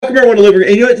welcome everyone to Living.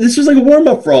 And you know, this was like a warm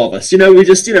up for all of us. You know, we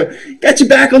just got you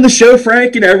back on the show,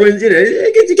 Frank. You know, everyone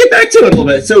get back to it a little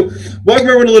bit. So welcome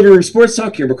everyone to Living Room Sports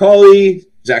Talk. Here, McCauley,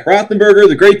 Zach Rothenberger,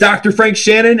 the great Dr. Frank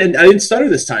Shannon, and I didn't stutter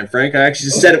this time, Frank. I actually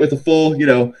just said it with a full,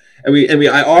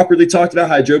 I awkwardly talked about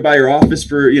how I drove by your office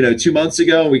for 2 months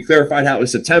ago, and we clarified how it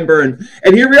was September, and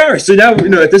here we are. So now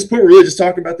at this point we're really just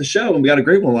talking about the show, and we got a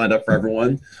great one lined up for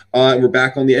everyone. And we're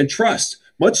back on the end. Trust,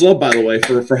 much love by the way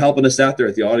for helping us out there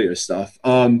with the audio stuff.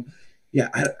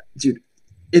 Dude,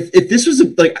 if this was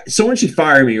like someone should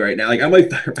fire me right now. Like I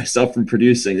might fire myself from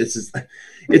producing. It's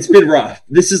been rough.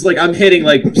 This is like I'm hitting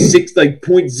like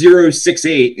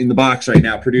 0.068 in the box right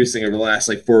now producing over the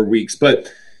last 4 weeks.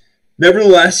 But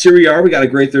nevertheless, here we are. We got a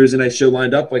great Thursday night show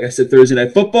lined up. Like I said, Thursday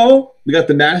night football. We got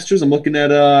the Masters. I'm looking at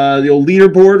the old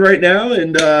leaderboard right now,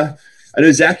 and I know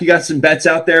Zach, you got some bets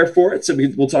out there for it, so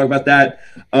we'll talk about that.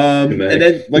 And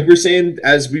then, like we were saying,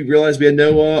 as we realized we had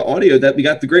no audio, that we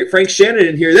got the great Frank Shannon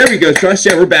in here. There we go. Trust,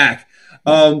 yeah, we're back.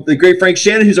 The great Frank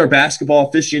Shannon, who's our basketball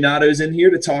aficionado, is in here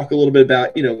to talk a little bit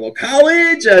about,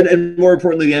 college and more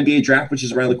importantly, the NBA draft, which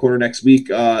is around the corner next week.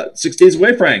 6 days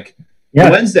away, Frank. Yeah.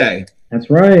 Wednesday. That's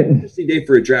right. Interesting day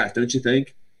for a draft, don't you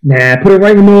think? Nah, put it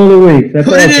right in the middle of the week. That's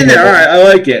put it in there. All right, I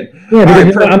like it. Yeah,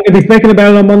 because I'm going to be thinking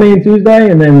about it on Monday and Tuesday,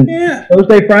 and then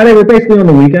Thursday, Friday, we're basically on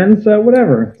the weekend, so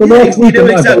whatever.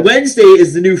 Wednesday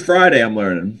is the new Friday, I'm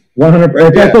learning. 100%.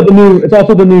 Right, it's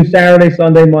also the new Saturday,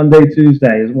 Sunday, Monday,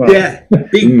 Tuesday as well. Yeah,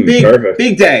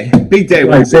 big day. Big day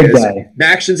Wednesday. Big day.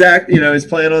 Actions Act, is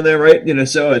playing on there, right?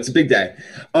 So it's a big day.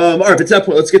 All right, but at that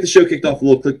point, let's get the show kicked off. A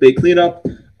little clickbait cleanup.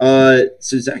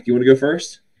 So Zach, you want to go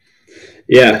first?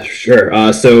 Yeah,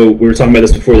 sure. So we were talking about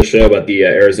this before the show about the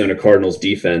Arizona Cardinals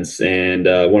defense, and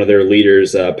one of their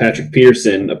leaders, Patrick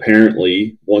Peterson,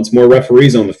 apparently wants more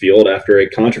referees on the field after a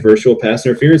controversial pass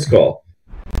interference call.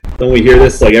 Don't we hear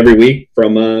this every week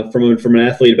from an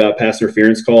athlete about pass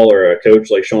interference call, or a coach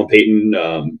like Sean Payton,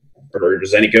 or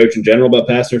just any coach in general about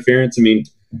pass interference? I mean,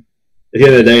 at the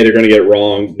end of the day, they're going to get it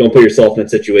wrong. Don't put yourself in that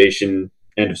situation.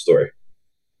 End of story.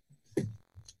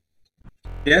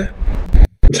 Yeah.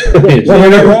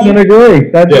 100% agree.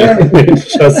 That's right.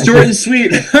 Short and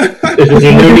sweet. There's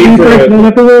no need don't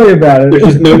have to worry about it. There's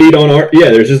just no need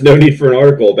there's just no need for an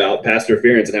article about pass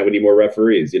interference and how we need more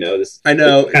referees. I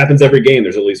know it happens every game.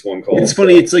 There's at least one call. It's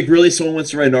funny. It's really someone wants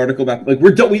to write an article about we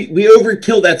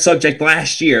overkilled that subject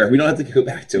last year. We don't have to go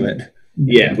back to it.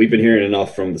 Yeah, we've been hearing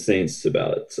enough from the Saints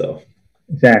about it. So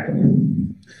exactly.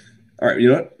 All right, you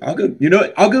know what? I'll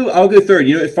go. I'll go third.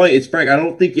 It's funny. It's Frank. I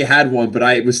don't think you had one, but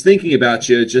I was thinking about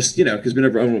you just because I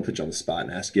don't want to put you on the spot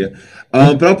and ask you.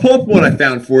 But I'll pull up one I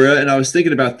found for you, and I was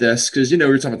thinking about this because we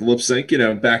were talking about the lip sync,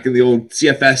 back in the old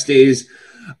CFS days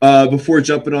before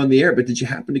jumping on the air. But did you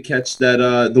happen to catch that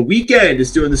The Weeknd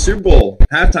is doing the Super Bowl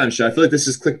halftime show? I feel like this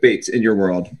is clickbait in your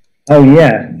world. Oh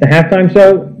yeah, the halftime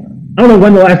show. I don't know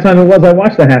when the last time it was I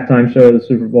watched the halftime show of the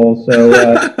Super Bowl, so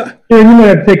you might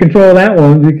have to take control of that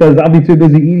one because I'll be too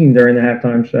busy eating during the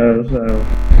halftime show. So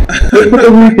good for The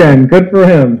Weeknd, good for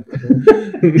him.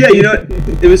 Yeah,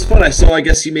 it was fun. I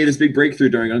guess he made his big breakthrough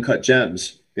during Uncut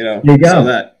Gems. There you go. Saw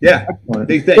that. Yeah,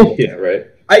 big thing. Yeah, right.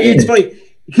 It's funny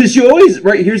because you always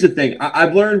Here's the thing.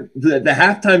 I've learned the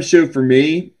halftime show for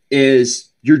me is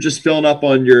you're just filling up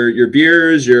on your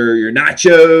beers, your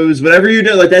nachos, whatever you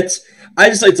do. That's. I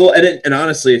just like to edit, and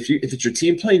honestly, if it's your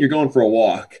team playing, you're going for a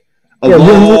walk,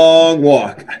 long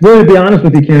walk. Really, to be honest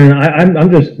with you, Kieran,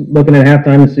 I'm just looking at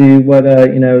halftime to see what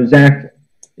Zach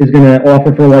is going to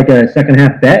offer for a second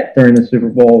half bet during the Super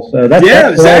Bowl. So that's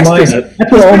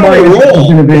what all my interest is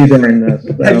going to be during this.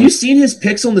 So. Have you seen his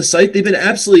picks on the site? They've been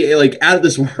absolutely out of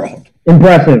this world.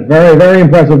 Impressive, very, very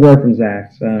impressive work from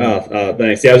Zach. So.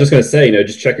 Thanks. Yeah, I was just going to say,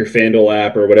 just check your FanDuel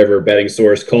app or whatever betting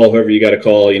source. Call whoever you got to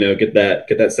call. Get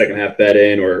that second half bet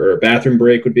in, or a bathroom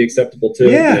break would be acceptable too.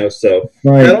 Yeah. So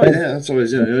right. That's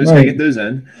always always gotta get those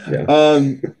in. Yeah.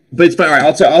 But it's fine. All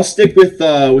right, I'll stick with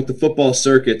the football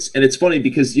circuits, and it's funny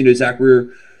because Zach,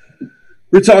 we're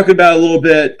talking about a little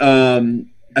bit.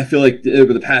 I feel like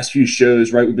over the past few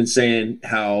shows, right, we've been saying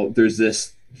how there's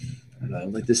this.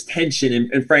 This tension,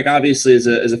 and Frank, obviously, as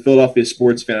a Philadelphia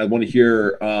sports fan, I want to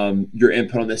hear your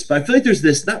input on this. But I feel like there's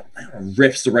this I don't know,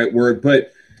 rift's the right word,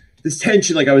 but this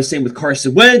tension, like I was saying with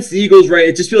Carson Wentz, the Eagles, right?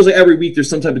 It just feels like every week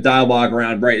there's some type of dialogue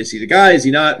around, right? Is he the guy? Is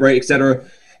he not? Right, et cetera.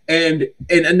 And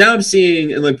now I'm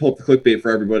seeing, and let me pull up the clickbait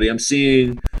for everybody. I'm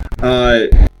seeing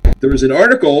there was an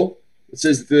article that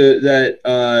says that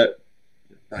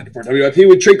 94 WIP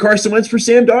would trade Carson Wentz for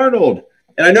Sam Darnold.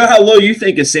 And I know how low you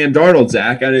think of Sam Darnold,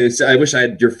 Zach. I wish I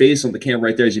had your face on the camera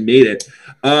right there as you made it.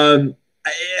 I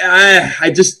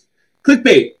just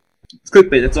clickbait. It's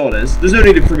clickbait. That's all it is. There's no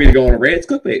need for me to go on a rant. It's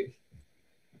clickbait.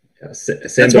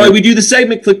 That's why we do the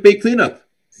segment Clickbait Cleanup.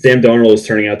 Sam Darnold is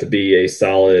turning out to be a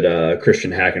solid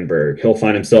Christian Hackenberg. He'll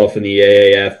find himself in the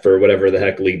AAF or whatever the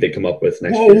heck league they come up with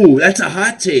next year. Whoa, that's a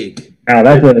hot take. Wow,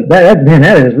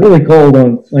 that is really cold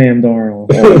on Sam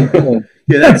Darnold.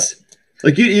 Yeah, that's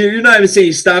like you're not even saying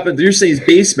he's stopping. You're saying he's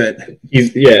basement.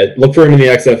 Look for him in the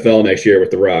XFL next year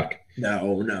with The Rock. No.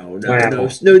 Wow.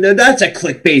 No. That's a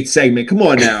clickbait segment. Come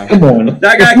on now. Come on.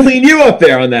 I got to clean you up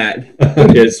there on that.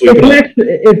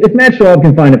 If Matt Schaub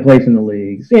can find a place in the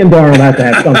league, Sam Darnold has to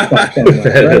have some spot somewhere. Right?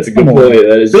 That's a good point.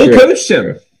 That is Bill true. coached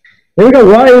him. There we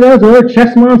go. Ryan, another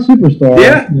Chessmont superstar.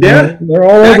 Yeah. They're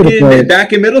all over the place.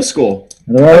 Back in middle school.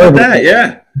 They're all over that.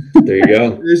 Yeah. There you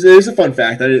go. There's a fun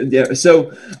fact.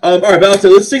 So, all right, Balto,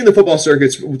 let's take the football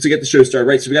circuits to get the show started,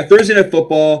 right? So we got Thursday Night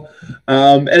Football,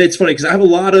 and it's funny because I have a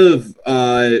lot of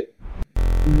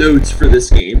notes for this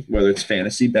game, whether it's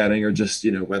fantasy betting or just,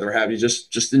 whether we're having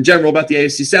just in general about the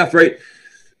AFC South, right?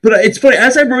 But it's funny,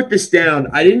 as I wrote this down,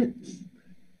 I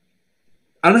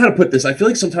don't know how to put this. I feel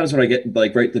like sometimes when I get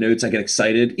write the notes, I get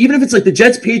excited. Even if it's like the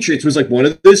Jets Patriots was like one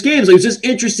of those games. It was just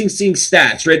interesting seeing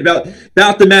stats, right? About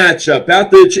the matchup,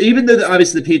 even though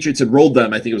obviously the Patriots had rolled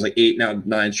them, I think it was like 8, now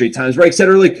 9 straight times, right? Et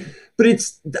cetera. But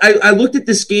I looked at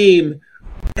this game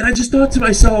and I just thought to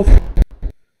myself,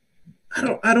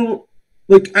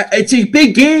 it's a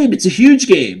big game. It's a huge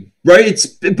game, right?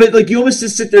 But you almost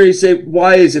just sit there and say,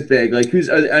 why is it big? Like who's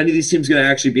any of these teams going to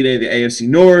actually beat any of the AFC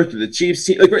North or the Chiefs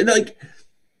team?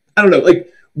 I don't know.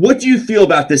 What do you feel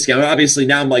about this game? Obviously,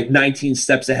 now I'm 19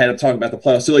 steps ahead of talking about the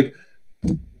playoffs. So,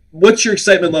 what's your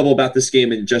excitement level about this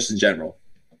game and just in general?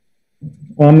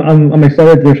 Well, I'm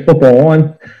excited there's football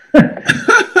on.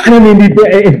 I mean,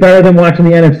 it's better than watching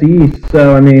the NFC East.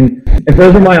 So, I mean, if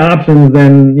those are my options,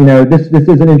 then this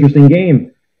is an interesting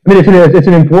game. I mean, it's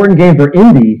an important game for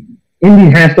Indy. Indy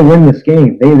has to win this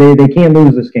game. They can't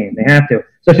lose this game. They have to,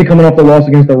 especially coming off the loss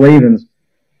against the Ravens.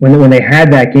 When they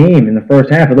had that game in the first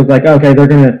half, it looked like, okay,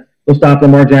 they'll stop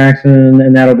Lamar Jackson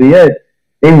and that'll be it.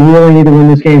 They really need to win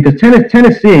this game because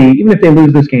Tennessee, even if they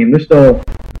lose this game, they're still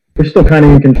kind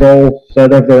of in control, so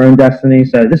of their own destiny.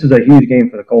 So this is a huge game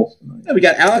for the Colts tonight. Yeah, we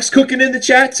got Alex cooking in the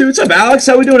chat too. What's up, Alex?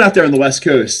 How we doing out there on the West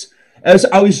Coast?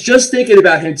 I was just thinking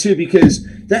about him too because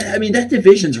that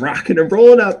division's rocking and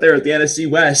rolling out there at the NFC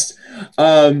West.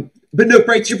 But no,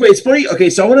 Frank, to your point, it's funny.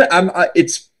 Okay, so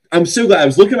I'm so glad. I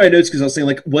was looking at my notes because I was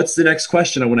saying, what's the next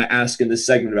question I want to ask in this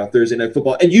segment about Thursday Night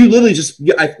Football? And you literally just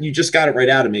got it right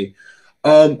out of me.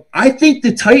 I think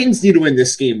the Titans need to win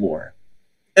this game more.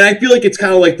 And I feel like it's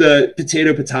kind of like the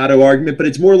potato argument, but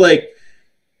it's more like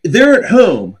they're at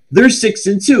home. They're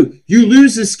 6-2. You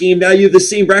lose this game, now you have the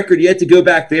same record. You had to go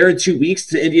back there in 2 weeks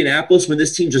to Indianapolis when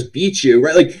this team just beat you,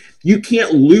 right? You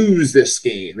can't lose this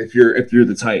game if you're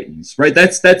the Titans, right?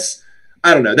 That's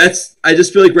I don't know. I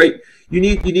just feel like, right, you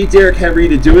need Derrick Henry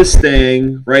to do his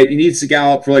thing, right? He needs to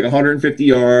gallop for 150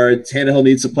 yards. Tannehill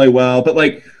needs to play well. But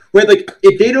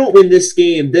if they don't win this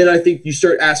game, then I think you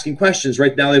start asking questions.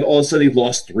 Right now, all of a sudden they've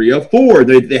lost 3 of 4.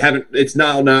 They haven't. It's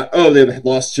not they've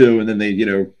lost 2 and then they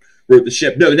wrote the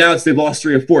ship. No, now they've lost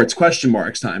 3 of 4. It's question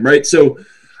marks time, right? So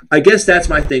I guess that's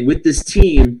my thing with this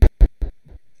team.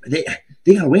 They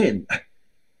gotta win.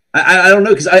 I don't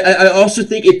know because I also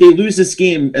think if they lose this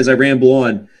game, as I ramble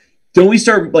on, don't we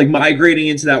start migrating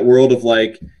into that world of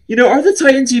are the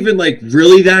Titans even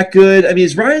really that good? I mean,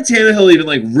 is Ryan Tannehill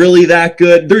even really that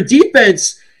good? Their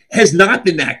defense has not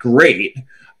been that great.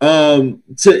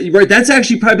 That's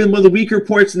actually probably been one of the weaker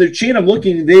points in their chain. I'm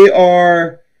looking. They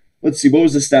are. Let's see. What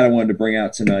was the stat I wanted to bring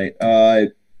out tonight? Well,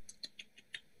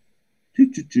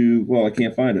 I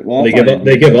can't find it. Well,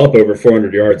 they give up over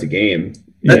 400 yards a game.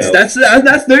 That's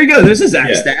there you go. There's a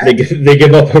Zach stat. They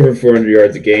give up over 400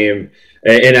 yards a game.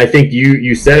 And I think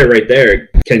you said it right there.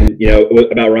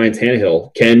 About Ryan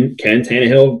Tannehill. Can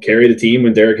Tannehill carry the team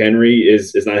when Derrick Henry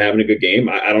is not having a good game?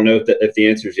 I don't know if the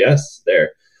answer is yes. There,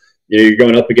 you're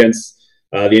going up against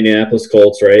the Indianapolis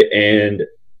Colts, right? And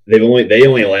they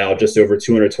only allow just over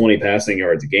 220 passing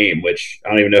yards a game, which I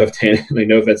don't even know if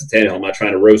no offense to Tannehill. I'm not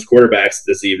trying to roast quarterbacks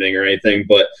this evening or anything,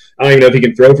 but I don't even know if he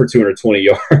can throw for 220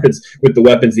 yards with the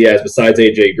weapons he has besides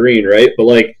AJ Green, right? But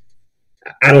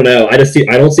I don't know. I don't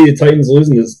see the Titans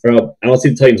losing this. I don't see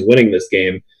the Titans winning this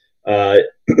game.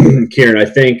 Kieran, I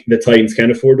think the Titans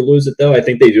can afford to lose it, though. I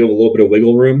think they do have a little bit of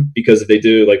wiggle room because if they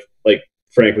do, like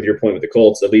Frank, with your point with the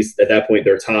Colts, at least at that point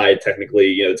they're tied.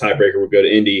 Technically, the tiebreaker would go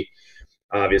to Indy,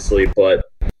 obviously. But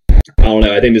I don't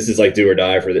know. I think this is do or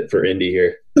die for Indy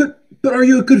here. But are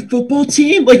you a good football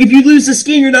team? If you lose this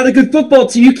game, you're not a good football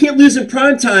team. You can't lose in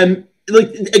prime time.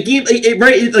 A game,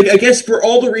 right? I guess for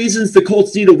all the reasons the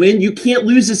Colts need to win, you can't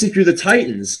lose this if you're the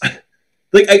Titans.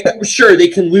 like, I'm sure they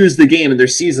can lose the game and their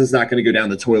season's not going to go down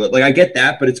the toilet. Like, I get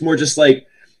that, but it's more just like,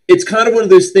 it's kind of one of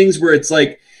those things where it's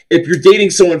like, if you're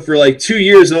dating someone for like 2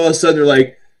 years and all of a sudden they're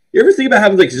like, you ever think about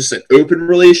having like just an open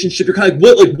relationship? You're kind of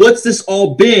like, what's this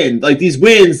all been? Like these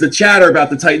wins, the chatter about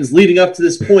the Titans leading up to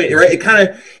this point, right?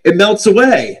 It melts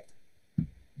away.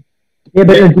 Yeah,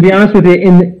 but to be honest with you,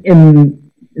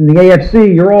 in the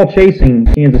AFC, you're all chasing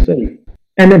Kansas City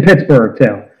and then Pittsburgh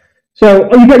too.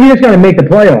 So you just got to make the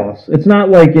playoffs. It's not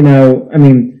like, I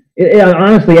mean,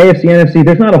 honestly, AFC, NFC,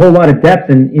 there's not a whole lot of depth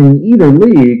in either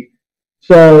league.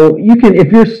 So you can,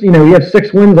 if you're, you have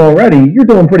 6 wins already, you're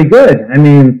doing pretty good. I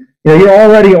mean, you're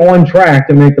already on track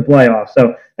to make the playoffs.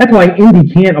 So that's why Indy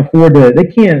cannot afford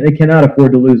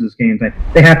to lose this game.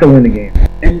 They have to win the game.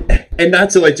 And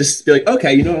not to like just be like,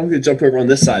 okay, I'm going to jump over on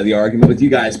this side of the argument with you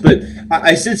guys. But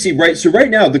I did see, right? So right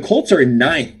now the Colts are in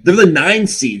 9th. They're the 9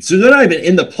 seed, so they're not even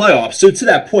in the playoffs. So to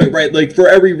that point, right? Like for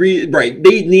every right,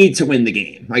 they need to win the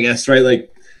game, I guess, right? Like.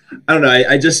 I don't know.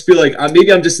 I just feel like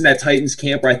maybe I'm just in that Titans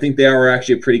camp where I think they are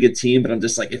actually a pretty good team, but I'm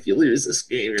just like, if you lose this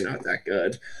game, you're not that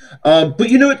good. But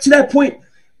to that point,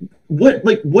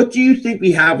 what do you think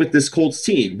we have with this Colts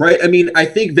team, right? I mean, I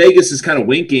think Vegas is kind of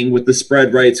winking with the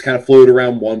spread, right? It's kind of floated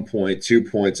around 1 point, 2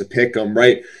 points, a pick 'em,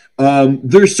 right?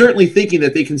 They're certainly thinking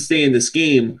that they can stay in this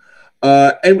game,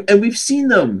 and we've seen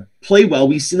them play well.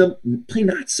 We've seen them play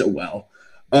not so well.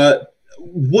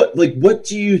 What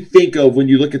do you think of when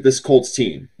you look at this Colts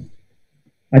team?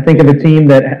 I think of a team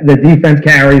that the defense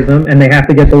carries them, and they have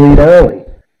to get the lead early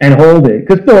and hold it.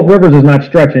 Because Philip Rivers is not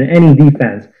stretching any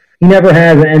defense. He never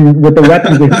has, and with the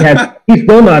weapons that he has, he's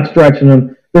still not stretching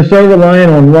them. They're so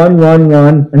reliant on run,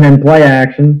 and then play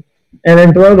action, and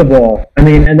then throw the ball. I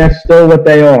mean, and that's still what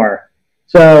they are.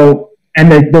 So,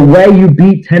 and the way you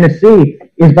beat Tennessee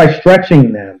is by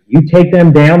stretching them. You take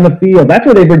them down the field. That's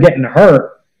where they were getting hurt.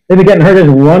 They've been getting hurt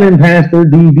just running past their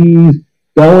DBs,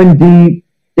 going deep.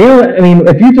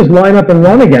 If you just line up and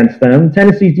run against them,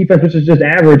 Tennessee's defense, which is just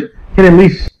average, can at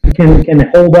least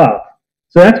can hold up.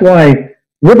 So that's why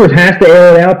Rivers has to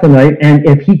air it out tonight. And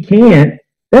if he can't,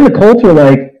 then the Colts are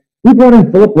like, we brought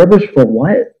in Philip Rivers for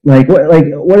what? Why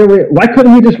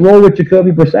couldn't we just roll with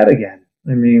Jacoby Brissett again?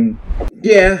 I mean,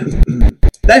 yeah,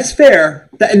 that's fair,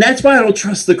 and that's why I don't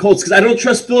trust the Colts, because I don't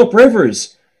trust Philip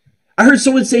Rivers. I heard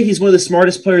someone say he's one of the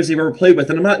smartest players they've ever played with,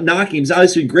 and I'm not knocking him. He's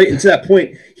obviously great. And to that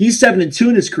point, he's 7-2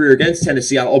 in his career against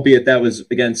Tennessee, albeit that was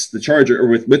against the Chargers or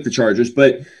with the Chargers,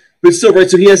 but still, right?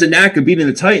 So he has a knack of beating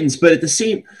the Titans, but at the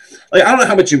same, I don't know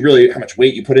how much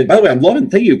weight you put in. By the way, I'm loving.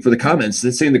 Thank you for the comments.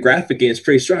 It's saying the graphic game is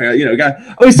pretty strong.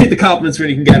 Always take the compliments when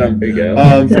you can get them. There you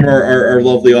go. From our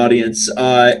lovely audience.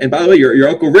 And by the way, your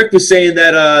Uncle Rick was saying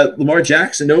that Lamar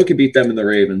Jackson, no one can beat them in the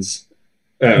Ravens.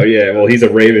 Oh yeah, well he's a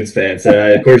Ravens fan,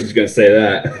 so of course he's going to say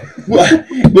that.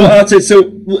 well, I'll say so.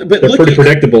 But they're pretty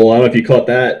predictable. I don't know if you caught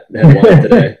that headline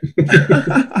today.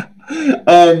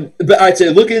 But I'd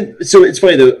say so it's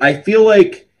funny though. I feel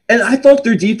like, and I thought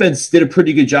their defense did a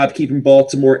pretty good job keeping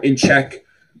Baltimore in check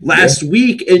last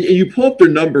week. And you pull up their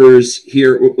numbers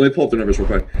here. Let me pull up their numbers real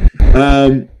quick.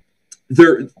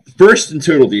 They're first in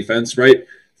total defense, right?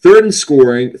 Third in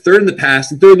scoring, third in the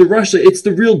pass, and third in the rush. It's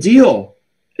the real deal.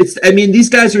 These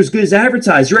guys are as good as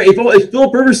advertised, right? If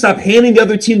Philip Rivers stopped handing the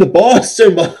other team the ball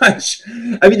so much,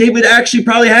 they would actually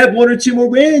probably have 1 or 2 more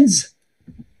wins.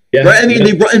 Yeah, right?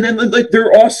 They run, and then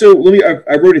they're also.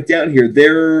 I wrote it down here.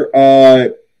 They're I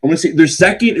want to say they're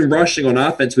second in rushing on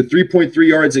offense with 3.3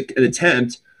 yards an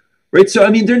attempt, right? So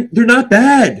they're not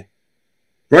bad,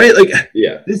 right?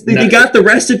 They got the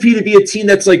recipe to be a team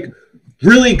that's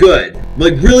really good,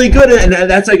 and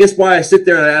that's I guess why I sit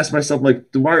there and I ask myself why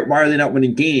are they not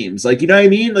winning games? You know what I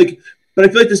mean? But I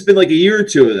feel like there's been a year or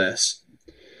two of this.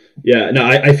 Yeah, no,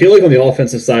 I feel like on the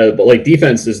offensive side of the ball,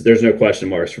 defense there's no question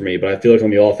marks for me, but I feel like on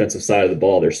the offensive side of the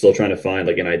ball, they're still trying to find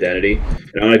an identity.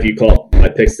 And I don't know if you caught my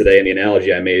picks today and the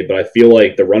analogy I made, but I feel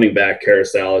like the running back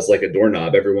carousel is like a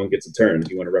doorknob. Everyone gets a turn,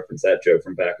 if you want to reference that joke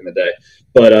from back in the day.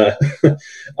 But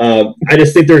I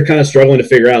just think they're kind of struggling to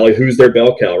figure out who's their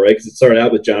bell cow, right? Because it started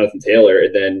out with Jonathan Taylor,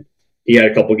 and then he had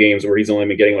a couple games where he's only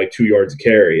been getting 2 yards a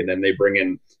carry, and then they bring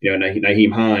in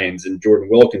Nyheim Hines, and Jordan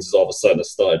Wilkins is all of a sudden a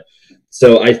stud.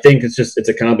 So I think it's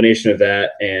a combination of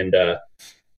that, and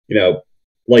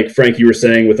like Frank, you were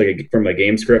saying with from a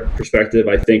game script perspective,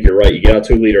 I think you're right. You get out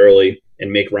to a lead early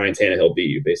and make Ryan Tannehill beat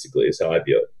you. Basically, is how I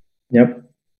view it. Yep.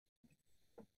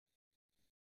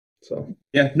 So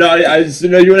yeah, no, I just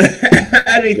didn't know you want to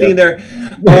add anything there.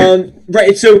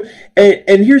 Right. So,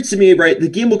 and here's to me, right, the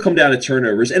game will come down to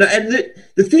turnovers. And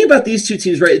the thing about these two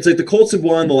teams, right, it's the Colts have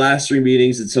won the last 3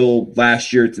 meetings until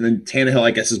last year. And then Tannehill,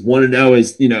 I guess, is 1-0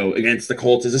 as, against the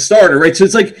Colts as a starter, right? So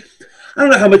it's I don't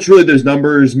know how much really those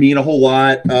numbers mean a whole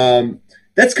lot.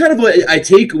 That's kind of what I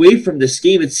take away from this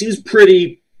game. It seems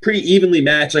pretty evenly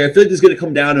matched. Like I feel like it's going to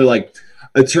come down to like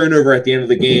a turnover at the end of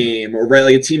the game, or right,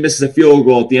 like a team misses a field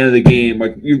goal at the end of the game.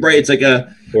 Like you're right, it's like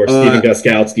a Steven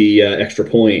Gostkowski extra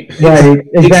point. Right,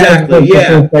 exactly.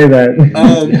 Yeah. Say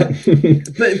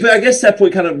that. but I guess that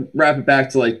point kind of wrap it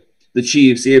back to like the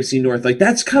Chiefs, the AFC North. Like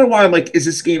that's kind of why I'm like, is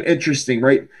this game interesting?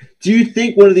 Right? Do you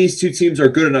think one of these two teams are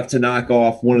good enough to knock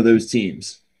off one of those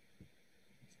teams?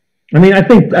 I mean, I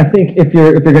think if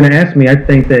you're going to ask me, I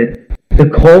think that the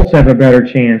Colts have a better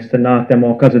chance to knock them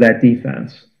off because of that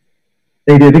defense.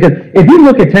 They do, because if you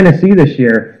look at Tennessee this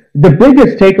year, the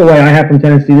biggest takeaway I have from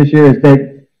Tennessee this year is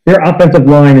that their offensive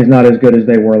line is not as good as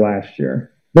they were last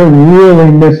year. They're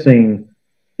really missing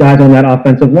guys on that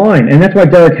offensive line, and that's why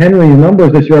Derrick Henry's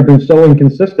numbers this year have been so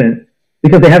inconsistent,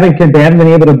 because they haven't been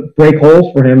able to break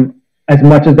holes for him as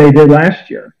much as they did last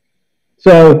year.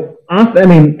 So, I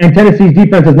mean, and Tennessee's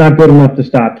defense is not good enough to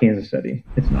stop Kansas City.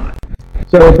 It's not.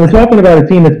 So if we're talking about a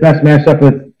team that's best matched up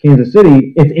with Kansas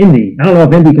City, it's Indy. I don't know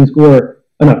if Indy can score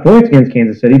enough points against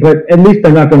Kansas City, but at least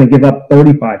they're not going to give up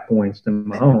 35 points to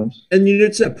Mahomes. And you know,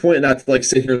 to that point, not to like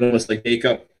sit here and almost like make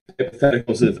up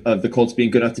hypotheticals of the Colts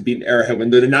being good enough to beat an Arrowhead when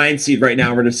they're the 9 seed right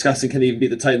now. We're discussing can they even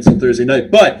beat the Titans on Thursday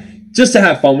night. But just to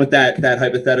have fun with that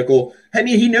hypothetical, I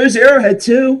mean, he knows Arrowhead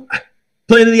too.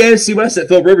 Playing in the AFC West at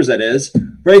Philip Rivers, that is.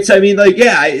 Right? So, I mean, like,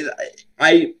 yeah,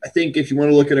 I think if you want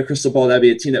to look at a crystal ball, that'd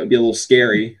be a team that would be a little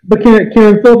scary. But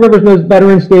Philip Rivers knows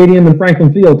Veterans Stadium and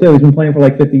Franklin Field, too. He's been playing for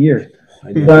like 50 years.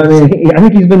 I mean, I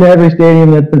think he's been to every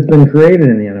stadium that's been created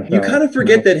in the NFL. You kind of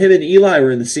forget that him and Eli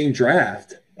were in the same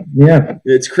draft. Yeah.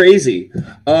 It's crazy.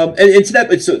 And to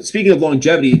that, so speaking of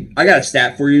longevity, I got a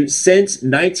stat for you. Since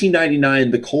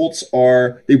 1999, the Colts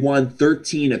they won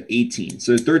 13 of 18.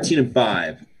 So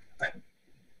 13-5.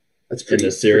 That's pretty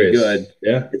good.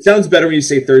 Yeah. It sounds better when you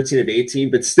say 13 of 18,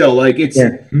 but still, like it's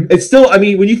still. I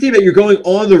mean, when you think that you're going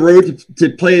on the road to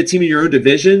play a team in your own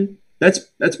division, that's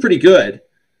pretty good.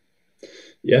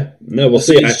 Yeah. No, we'll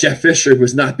see. Jeff Fisher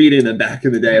was not beating them back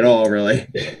in the day at all, really.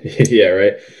 Yeah.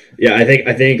 Right. Yeah. I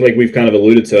think like we've kind of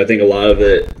alluded to, I think a lot of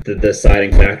the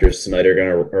deciding factors tonight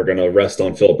are gonna rest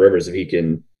on Philip Rivers if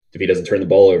he doesn't turn the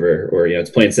ball over, or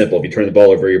it's plain simple. If you turn the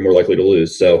ball over, you're more likely to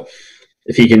lose. So.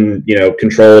 If he can,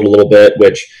 control it a little bit,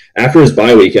 which after his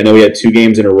bye week, I know he had 2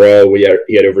 games in a row. He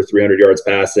had over 300 yards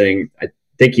passing. I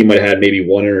think he might have had maybe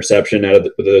 1 interception out of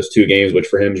those 2 games, which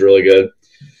for him is really good.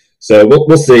 So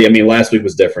we'll see. I mean, last week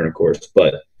was different, of course,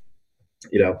 but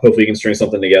hopefully he can string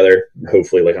something together.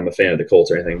 Hopefully, like I'm a fan of the Colts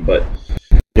or anything, but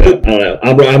I don't know.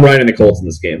 I'm riding the Colts in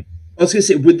this game. I was gonna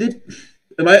say,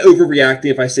 am I overreacting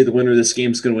if I say the winner of this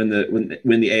game is going to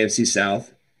win the AFC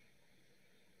South?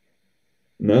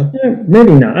 No,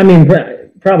 maybe not. I mean,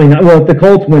 probably not. Well, if the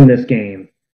Colts win this game,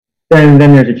 then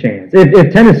there's a chance.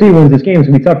 If Tennessee wins this game, it's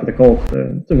gonna be tough for the Colts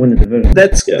to win the division.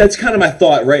 That's kind of my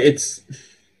thought, right?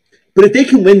 But if they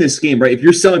can win this game, right? If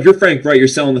you're Frank Wright, you're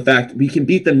selling the fact we can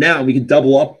beat them now and we can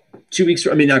double up 2 weeks.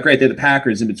 I mean, not great. They're the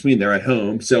Packers in between. They're at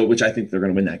home, so which I think they're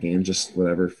going to win that game, just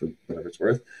whatever it's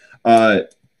worth.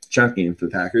 Chalk game for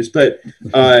the Packers, but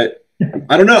I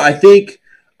don't know. I think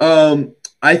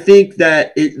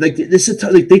that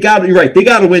they got. You're right. They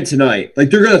got to win tonight.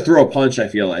 Like they're going to throw a punch. I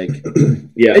feel like.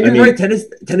 Yeah, and you're right.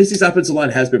 Tennessee's offensive line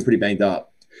has been pretty banged up.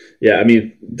 Yeah, I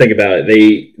mean, think about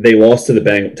it. They lost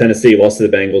to Tennessee lost to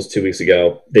the Bengals 2 weeks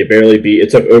ago. They barely beat. It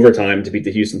took overtime to beat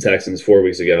the Houston Texans 4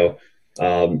 weeks ago.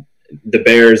 The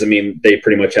Bears. I mean, they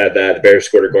pretty much had that. The Bears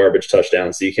scored a garbage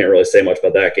touchdown, so you can't really say much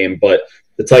about that game. But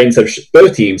the Titans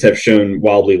both teams have shown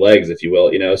wobbly legs, if you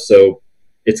will. So.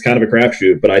 It's kind of a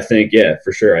crapshoot, but I think, yeah,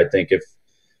 for sure. I think if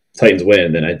Titans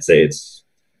win, then I'd say it's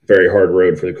a very hard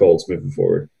road for the Colts moving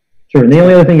forward. Sure. And the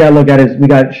only other thing I look at is we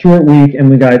got short week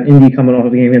and we got Indy coming off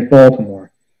of the game against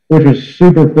Baltimore, which was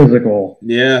super physical.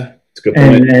 Yeah, it's a good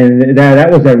point. And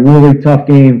that was a really tough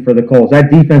game for the Colts.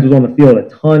 That defense was on the field a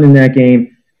ton in that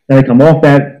game. Now they come off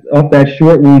that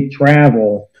short week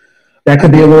travel. That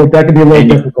could be a little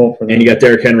difficult for them. And you got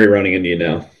Derrick Henry running into you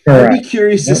now. I'd be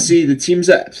curious to see the teams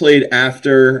that played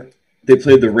after they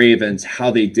played the Ravens,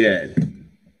 how they did.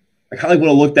 I kind of want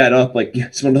to look that up. Like,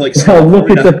 just want to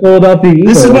look at the Philadelphia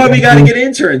Eagles. This is why we got to get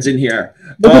interns in here.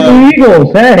 Look at the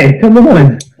Eagles. Hey, come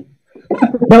on.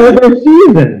 That was their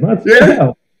season. Let's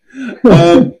go.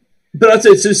 But I'll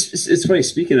say it's funny.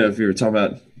 Speaking of, we were talking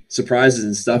about surprises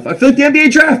and stuff. I feel like the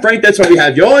NBA draft, Frank. That's why we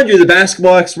have you on. You're the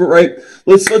basketball expert, right?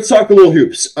 Let's talk a little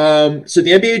hoops. So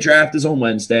the NBA draft is on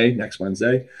next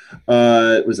Wednesday.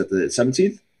 Was it the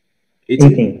 17th,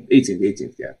 18th.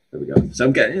 18th. Yeah, there we go. So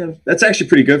I'm getting, that's actually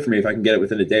pretty good for me if I can get it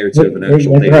within a day or two of an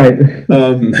actual date. Right.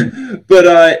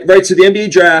 Right. So the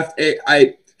NBA draft,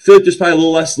 I feel like there's probably a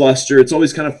little less luster. It's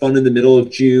always kind of fun in the middle of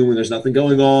June when there's nothing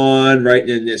going on, right?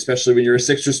 And especially when you're a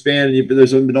Sixers fan and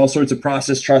there's been all sorts of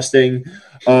process trusting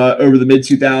over the mid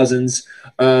 2000s.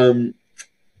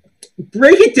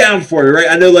 Break it down for me, right?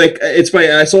 I know, like, it's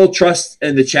funny. I saw Trust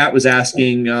in the chat was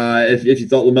asking if you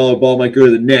thought LaMelo Ball might go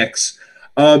to the Knicks.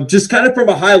 Just kind of from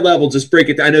a high level, just break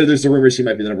it down. I know there's the rumors he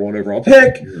might be the number 1 overall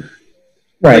pick.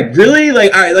 Right. Like, really?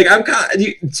 Like,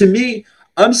 to me,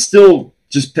 I'm still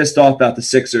just pissed off about the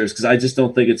Sixers because I just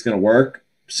don't think it's going to work.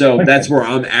 So that's where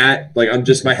I'm at. Like,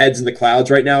 my head's in the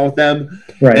clouds right now with them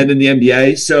and in the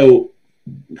NBA. So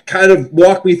kind of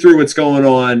walk me through what's going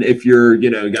on if you're,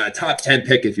 got a top 10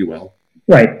 pick, if you will.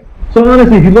 Right. So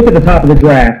honestly, if you look at the top of the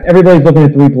draft, everybody's looking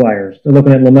at 3 players. They're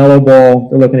looking at LaMelo Ball,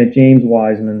 they're looking at James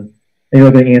Wiseman, and you're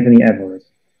looking at Anthony Edwards.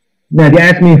 Now, if you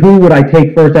ask me who would I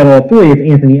take first out of all 3,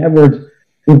 it's Anthony Edwards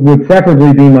would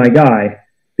preferably be my guy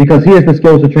because he has the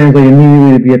skills to translate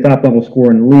immediately to be a top-level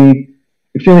scorer in the league.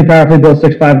 Extremely powerfully built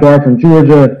 6'5" guard from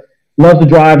Georgia. Loves to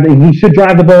drive. He should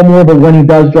drive the ball more, but when he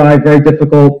does drive, very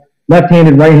difficult.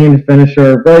 Left-handed, right-handed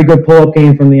finisher. Very good pull-up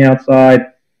game from the outside.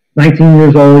 19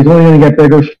 years old. He's only going to get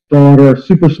bigger, stronger,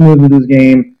 super smooth with his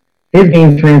game. His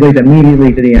game translates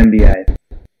immediately to the NBA.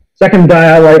 Second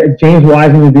guy I like, James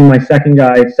Wiseman would be my second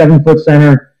guy. 7-foot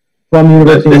center from the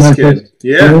University of Memphis.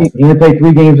 Yeah. He only played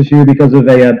 3 games this year because of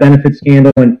a benefit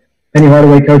scandal when Penny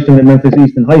Hardaway coached him at Memphis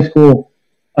Eastern High School.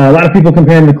 A lot of people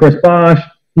compare him to Chris Bosh.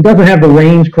 He doesn't have the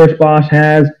range Chris Bosh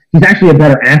has. He's actually a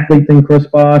better athlete than Chris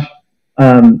Bosh.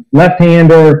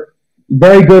 Left-hander,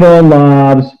 very good on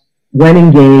lobs, when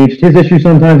engaged. His issue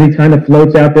sometimes he kind of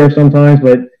floats out there sometimes,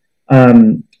 but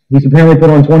he's apparently put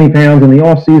on 20 pounds in the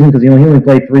offseason because he only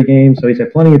played 3 games, so he's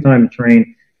had plenty of time to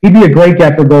train. He'd be a great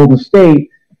get for Golden State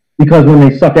because when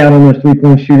they suck out on those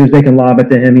 3-point shooters, they can lob it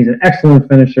to him. He's an excellent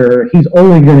finisher. He's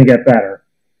only going to get better.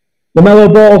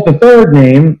 LaMelo Ball is the third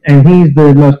name, and he's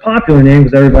the most popular name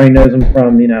because everybody knows him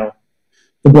from, the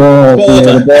Balls,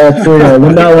 the Ball trio,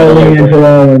 LaMelo,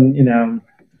 LiAngelo, and,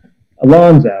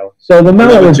 Alonzo. So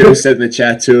LaMelo is Joe said in the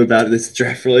chat too about this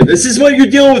draft. Really, this is what you're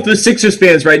dealing with Sixers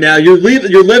fans right now. You're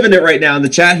living it right now in the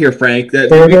chat here, Frank.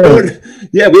 That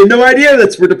we have no idea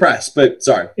that we're depressed. But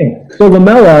sorry. Yeah. So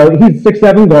LaMelo, he's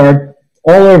 6'7" guard,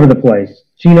 all over the place.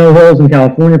 Chino Hills in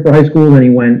California for high school. Then he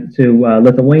went to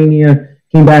Lithuania.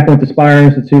 Came back, went to Spire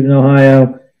Institute in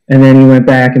Ohio, and then he went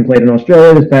back and played in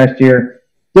Australia this past year.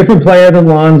 Different player than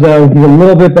Lonzo. He's a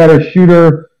little bit better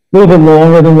shooter. A little bit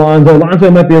longer than Lonzo.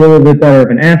 Lonzo might be a little bit better of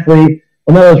an athlete.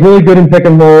 LaMelo's really good in pick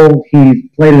and roll. He's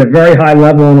played at a very high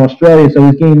level in Australia, so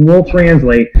his game will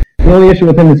translate. The only issue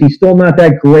with him is he's still not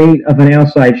that great of an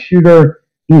outside shooter.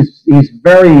 He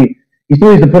still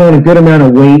needs to put on a good amount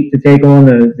of weight to take on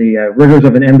the rigors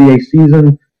of an NBA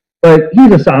season. But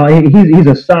he's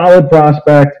a solid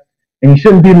prospect, and he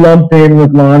shouldn't be lumped in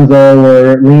with Lonzo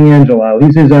or LiAngelo.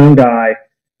 He's his own guy,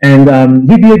 and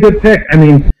he'd be a good pick. I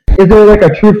mean, is there like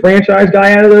a true franchise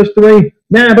guy out of those 3?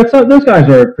 Nah, but those guys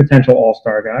are potential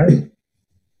all-star guys.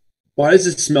 Why does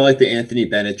it smell like the Anthony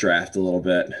Bennett draft a little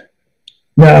bit?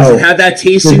 No. Does it have that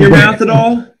taste in your mouth at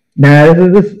all? Nah,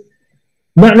 this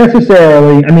not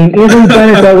necessarily. I mean, Anthony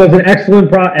Bennett though was an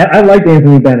excellent I liked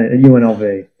Anthony Bennett at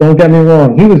UNLV. Don't get me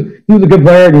wrong. He was a good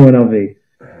player at UNLV.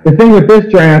 The thing with this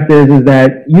draft is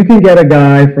that you can get a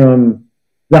guy from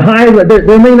the high.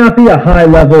 There may not be a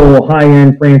high-level,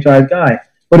 high-end franchise guy.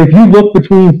 But if you look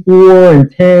between 4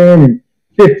 and 10 and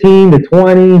 15 to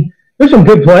 20, there's some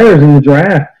good players in the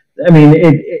draft. I mean,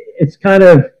 it's kind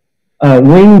of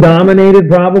wing-dominated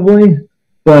probably,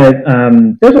 but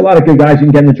there's a lot of good guys you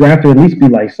can get in the draft to at least be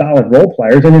like solid role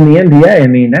players. And in the NBA, I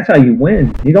mean, that's how you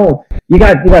win. You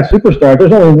got superstars.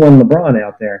 There's only one LeBron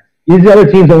out there. These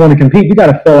other teams that want to compete, you got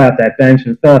to fill out that bench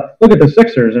and look at the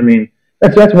Sixers. I mean,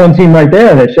 that's one team right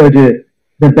there that showed you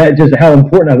just how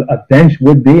important a bench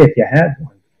would be if you had one.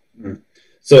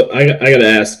 So I got to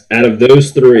ask, out of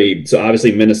those 3, so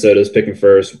obviously Minnesota's picking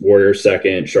first, Warriors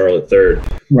second, Charlotte third.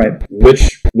 Right.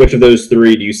 Which of those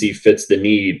 3 do you see fits the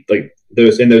need? Like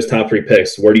those top 3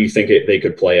 picks, where do you think they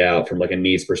could play out from like a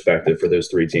needs perspective for those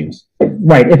 3 teams?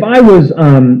 Right. If I was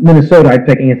Minnesota, I'd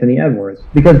pick Anthony Edwards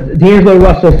because D'Angelo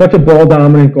Russell's such a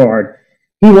ball-dominant guard.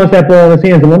 He wants that ball in his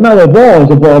hands. And LaMelo Ball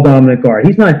is a ball-dominant guard.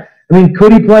 He's not. I mean,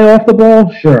 could he play off the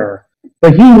ball? Sure.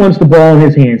 But he wants the ball in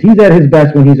his hands. He's at his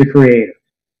best when he's a creator.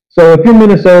 So if you're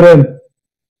Minnesota,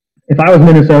 if I was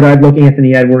Minnesota, I'd look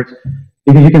Anthony Edwards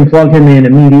because you can plug him in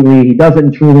immediately. He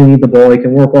doesn't truly need the ball. He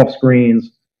can work off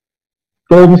screens.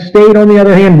 Golden State, on the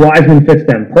other hand, Wiseman fits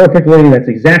them perfectly. That's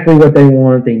exactly what they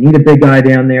want. They need a big guy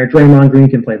down there. Draymond Green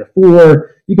can play the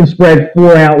 4. You can spread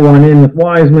 4 out, 1 in with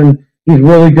Wiseman. He's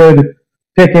really good.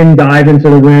 Pick and dive into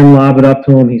the rim, lob it up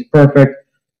to him. He's perfect.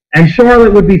 And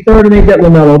Charlotte would be third, and they get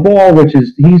LaMelo Ball,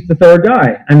 he's the third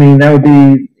guy. I mean, that would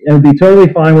be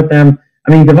totally fine with them.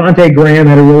 I mean, Devontae Graham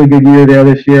had a really good year there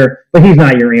this year, but he's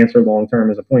not your answer long term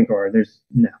as a point guard.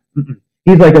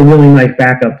 He's like a really nice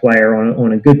backup player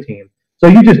on a good team. So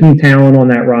you just need talent on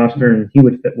that roster, and he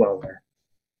would fit well there.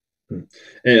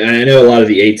 And I know a lot of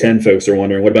the A10 folks are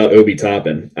wondering, what about Obi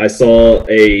Toppin? I saw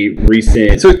a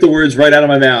recent... Took the words right out of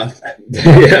my mouth.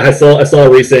 Yeah, I saw a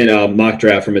recent mock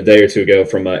draft from a day or two ago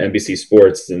from NBC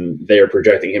Sports, and they are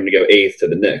projecting him to go 8th to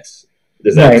the Knicks.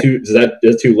 Is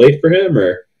that too late for him,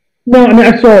 or? No, I mean,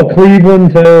 I saw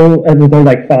Cleveland too. They're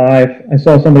like 5. I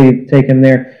saw somebody take him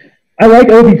there. I like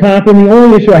Obi Toppin. The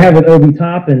only issue I have with Obi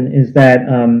Toppin is that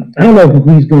I don't know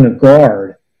who he's going to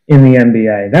guard in the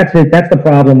NBA. That's it. That's the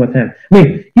problem with him. I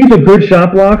mean, he's a good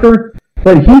shot blocker,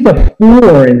 but he's a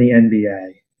 4 in the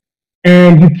NBA.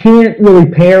 And you can't really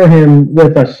pair him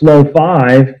with a slow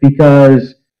 5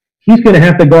 because he's going to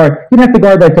have to guard. He'd have to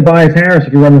guard like Tobias Harris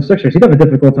if you run the Sixers. He'd have a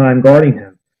difficult time guarding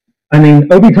him. I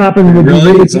mean, Obi Toppin would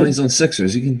really? be He's on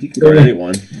Sixers. You can guard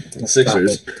anyone on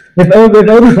Sixers. If Obi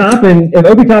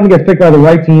Toppin gets picked by the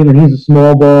right team and he's a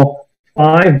small ball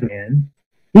 5 man,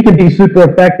 he can be super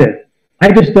effective.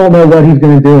 I just don't know what he's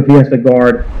going to do if he has to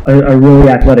guard a really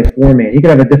athletic 4 man. He could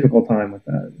have a difficult time with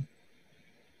that.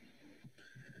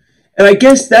 And I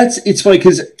guess it's funny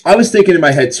because I was thinking in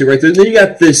my head too, right? Then you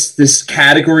got this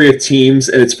category of teams,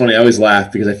 and it's funny. I always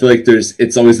laugh because I feel like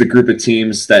it's always the group of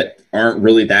teams that aren't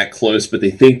really that close, but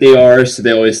they think they are, so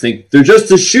they always think they're just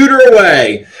a shooter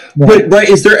away. Right. But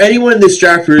is there anyone in this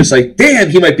draft who is like, damn,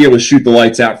 he might be able to shoot the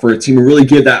lights out for a team and really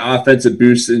give that offensive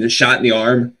boost and a shot in the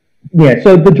arm? Yeah,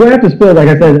 so the draft is filled, like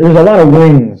I said, there's a lot of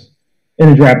wings in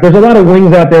the draft. There's a lot of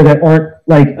wings out there that aren't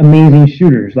like amazing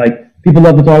shooters. Like people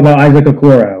love to talk about Isaac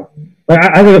Okoro. Like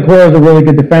Isaac Okoro is a really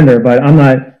good defender, but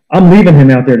I'm leaving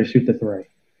him out there to shoot the 3.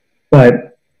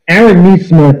 But Aaron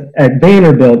Nesmith at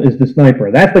Vanderbilt is the sniper.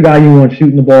 That's the guy you want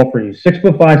shooting the ball for you.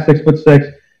 6'5",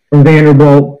 6'6" from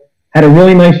Vanderbilt. Had a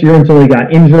really nice year until he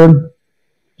got injured.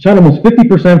 Shot almost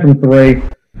 50% from 3.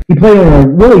 He played on a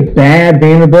really bad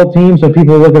Vanderbilt team, so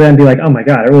people look at that and be like, oh my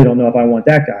God, I really don't know if I want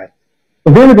that guy.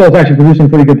 But Vanderbilt's actually producing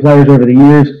pretty good players over the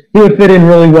years. He would fit in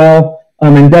really well.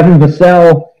 And Devin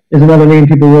Vassell is another name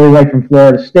people really like from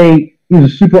Florida State. He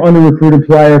was a super under-recruited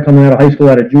player coming out of high school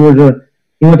out of Georgia.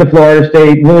 He went to Florida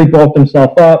State, really bulked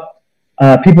himself up.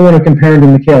 People want to compare him to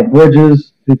Mikal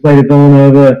Bridges, who played at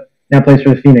Villanova, now plays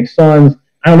for the Phoenix Suns.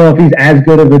 I don't know if he's as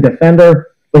good of a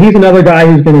defender, but he's another guy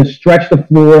who's going to stretch the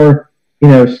floor,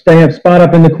 stay up, spot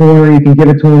up in the corner. You can give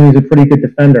it to him. He's a pretty good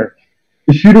defender.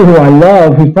 The shooter who I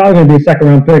love, who's probably going to be a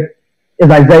second-round pick,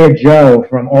 is Isaiah Joe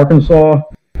from Arkansas.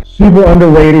 Super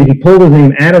underrated. He pulled his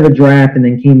name out of the draft and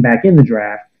then came back in the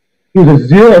draft. He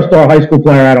was a 0-star high school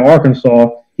player out of Arkansas.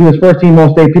 He was first-team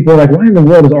All-State. People were like, why in the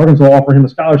world does Arkansas offer him a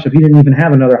scholarship? He didn't even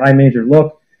have another high-major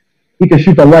look. He could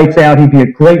shoot the lights out. He'd be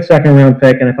a great second-round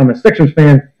pick. And if I'm a Sixers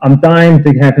fan, I'm dying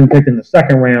to have him picked in the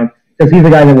second round because he's a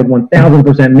guy that would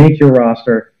 1,000% make your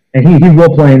roster, and he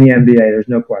will play in the NBA. There's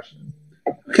no question.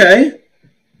 Okay.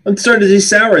 I'm starting to see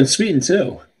sour and sweetened,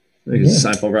 too. I think it's a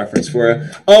Seinfeld reference for you.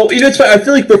 Oh, it's funny. I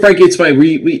feel like, but Frankie, it's funny.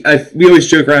 We always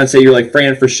joke around and say you're like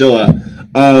Fran Fraschilla.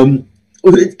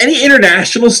 Any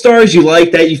international stars you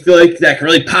like that you feel like that can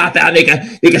really pop out, make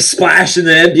a splash in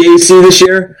the NBA scene this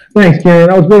year? Thanks, Karen.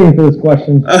 I was waiting for this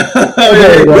question. It's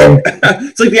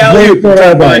like the alley-oop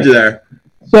behind you there.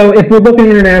 So if we're looking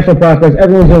at international prospects,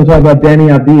 everyone's going to talk about Deni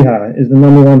Avdija is the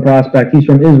number 1 prospect. He's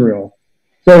from Israel.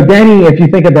 So Deni, if you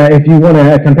think about, if you want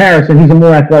a comparison, he's a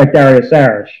more athletic Darius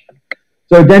Saric.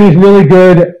 So Denny's really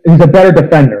good. He's a better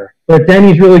defender, but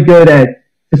Denny's really good at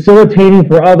facilitating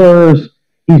for others.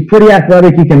 He's pretty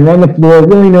athletic. He can run the floor,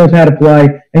 really knows how to play,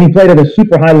 and he played at a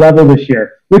super high level this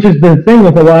year, which is the thing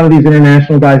with a lot of these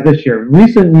international guys this year.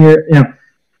 Recent year,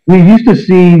 we used to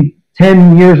see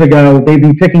 10 years ago, they'd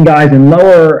be picking guys in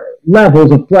lower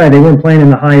levels of play. They weren't playing in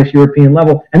the highest European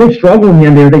level, and they struggled in the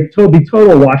NBA. They'd be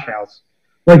total washouts,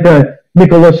 like the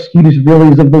Nicholas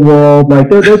Skidishvilis of the world. Like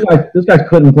those guys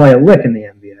couldn't play a lick in the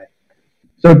NBA.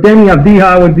 So Deni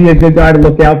Avdija would be a good guy to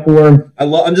look out for.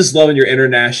 I'm just loving your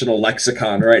international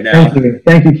lexicon right now.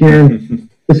 Thank you, Kieran.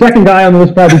 The second guy on the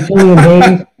list probably Killian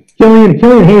Hayes.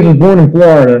 Killian Hayes was born in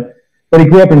Florida, but he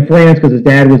grew up in France because his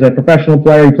dad was a professional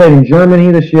player. He played in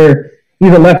Germany this year.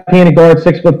 He's a left-handed guard,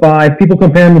 6'5". People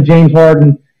compare him to James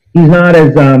Harden. He's not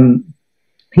as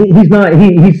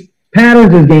he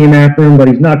patterns his game after him, but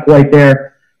he's not quite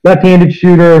there. left-handed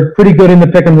shooter, pretty good in the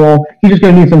pick and roll. He's just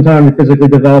going to need some time to physically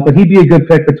develop, but he'd be a good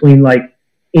pick between like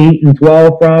 8 and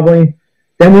 12 probably.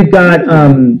 Then we've got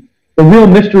the real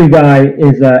mystery guy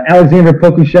is Alexander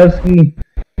Pokusevski.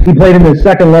 He played in the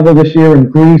second level this year in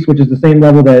Greece, which is the same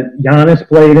level that Giannis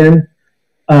played in.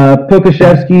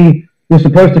 Pokusevski was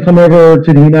supposed to come over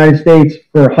to the United States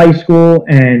for high school,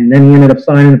 and then he ended up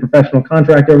signing a professional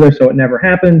contract over there, so it never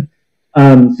happened.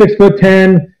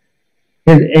 6'10".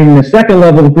 In the second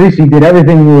level of Greece, he did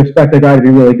everything you would expect a guy to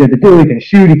be really good to do. He can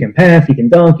shoot, he can pass, he can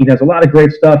dunk, he does a lot of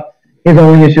great stuff. His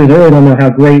only issue is I really don't know how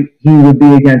great he would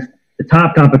be against the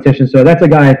top competition. So that's a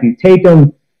guy, if you take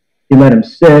him, you let him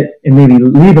sit and maybe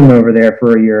leave him over there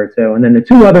for a year or two. And then the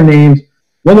two other names,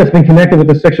 one that's been connected with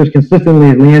the Sixers consistently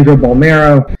is Leandro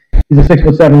Bolmaro. He's a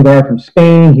 6'7" guard from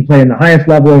Spain. He played in the highest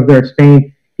level over there at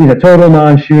Spain. He's a total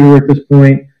non-shooter at this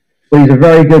point, but he's a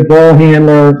very good ball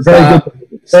handler,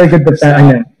 very good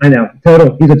defender. I know.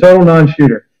 He's a total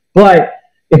non-shooter. But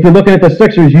if you're looking at the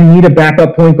Sixers, you need a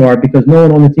backup point guard because no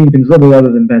one on the team can dribble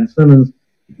other than Ben Simmons.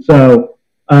 So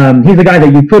he's a guy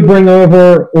that you could bring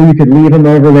over, or you could leave him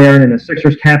over there. And in a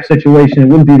Sixers cap situation, it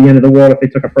wouldn't be the end of the world if they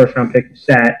took a first-round pick and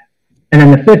sat. And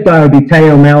then the fifth guy would be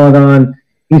Théo Maledon.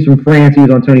 He's from France. He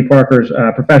was on Tony Parker's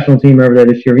professional team over there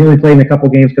this year. He only played in a couple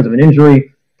games because of an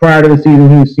injury. Prior to the season,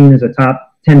 he was seen as a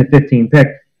top 10 to 15 pick.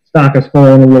 Stock has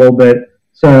fallen a little bit.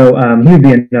 So he would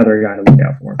be another guy to look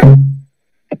out for.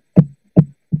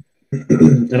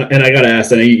 And I got to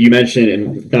ask, I know you mentioned,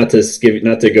 and not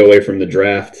to go away from the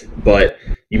draft, but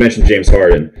you mentioned James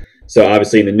Harden. So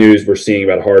obviously in the news we're seeing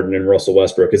about Harden and Russell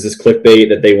Westbrook. Is this clickbait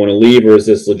that they want to leave, or is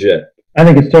this legit? I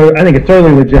think it's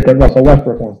totally legit that Russell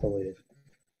Westbrook wants to leave.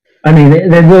 I mean, it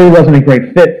really wasn't a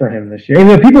great fit for him this year. Even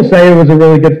though people say it was a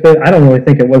really good fit, I don't really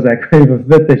think it was that great of a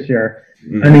fit this year.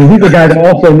 I mean, he's a guy that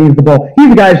also needs the ball. He's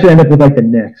the guy that should end up with, like, the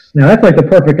Knicks. Now, that's, like, the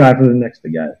perfect guy for the Knicks to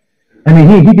get. I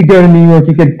mean, he could go to New York.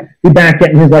 He could be back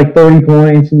getting his, like, 30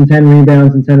 points and 10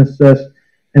 rebounds and 10 assists,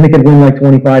 and they could win, like,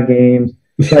 25 games.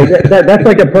 Like, that's,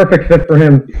 like, a perfect fit for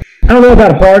him. I don't know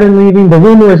about Harden leaving. The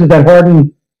rumor is that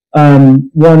Harden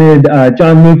wanted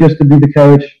John Lucas to be the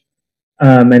coach,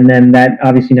 and then that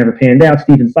obviously never panned out.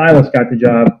 Stephen Silas got the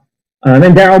job.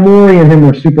 And Daryl Morey and him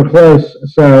were super close.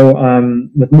 So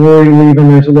with Morey leaving,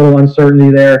 there's a little uncertainty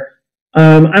there.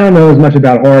 I don't know as much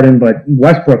about Harden, but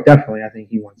Westbrook definitely, I think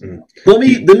he wants to. Let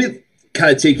me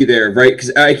kind of take you there, right?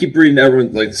 Because I keep reading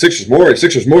everyone like Sixers more,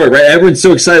 right? Everyone's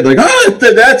so excited, like, oh,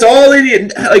 that's all they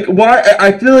need. Like, why?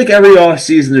 I feel like every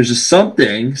offseason there's just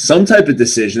some type of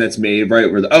decision that's made,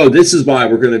 right? Where this is why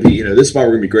we're going to be, this is why we're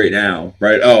going to be great now,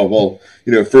 right? Oh, well,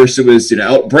 first it was,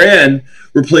 Brand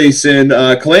replacing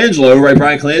Colangelo, right?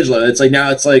 Brian Colangelo. It's like,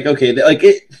 now it's like, okay, like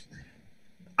it.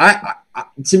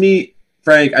 To me,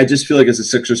 Frank, I just feel like as a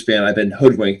Sixers fan, I've been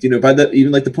hoodwinked, by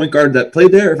even like the point guard that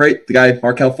played there, right? The guy,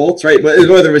 Markelle Fultz, right?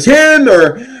 Whether it was him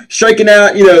or striking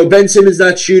out, Ben Simmons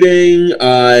not shooting,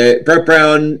 Brett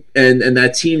Brown and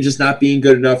that team just not being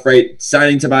good enough, right?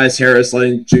 Signing Tobias Harris,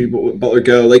 letting Jimmy Butler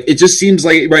go. Like, it just seems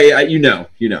like, right, I don't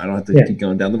have to keep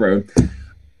going down the road.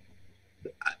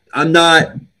 I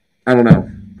don't know.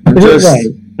 Right.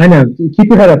 I know. Keep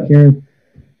your head up, Kieran.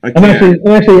 I'm happy with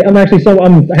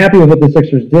what the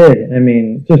Sixers did. I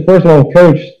mean, just first of all,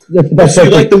 coach. That's the best. So you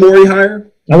like the Morey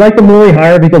hire? I like the Morey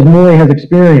hire because Morey has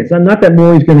experience. Not that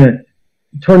Morey's going to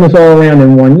turn this all around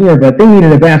in 1 year, but they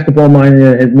needed a basketball mind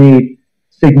that has made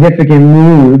significant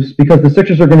moves because the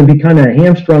Sixers are going to be kind of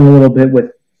hamstrung a little bit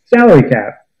with salary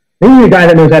cap. They need a guy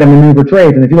that knows how to maneuver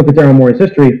trades, and if you look at Daryl Morey's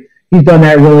history, he's done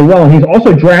that really well, and he's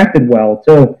also drafted well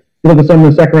too. If you look at some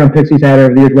of the second-round picks he's had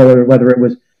over the years, whether it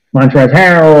was Montrezl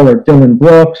Harrell or Dylan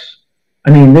Brooks.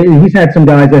 I mean, he's had some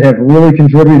guys that have really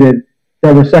contributed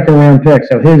that were second-round picks.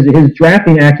 So his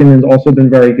drafting acumen has also been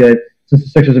very good since the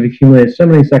Sixers have accumulated so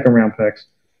many second-round picks.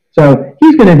 So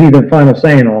he's going to be the final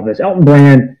say in all this. Elton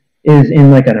Brand is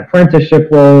in like an apprenticeship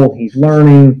role. He's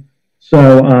learning.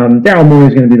 So Daryl Morey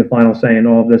is going to be the final say in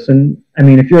all of this. And, I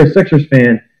mean, if you're a Sixers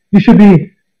fan, you should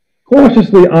be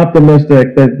cautiously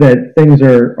optimistic that things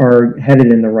are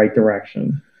headed in the right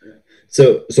direction.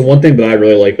 So one thing that I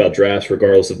really like about drafts,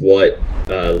 regardless of what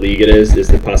league it is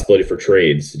the possibility for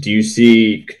trades. Do you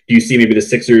see maybe the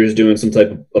Sixers doing some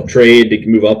type of trade to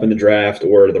move up in the draft,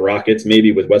 or the Rockets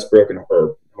maybe with Westbrook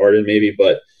or Harden maybe?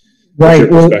 But what's your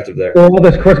perspective there? Well, all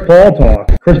this Chris Paul talk.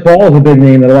 Chris Paul is a big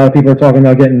name that a lot of people are talking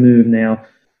about getting moved now.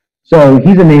 So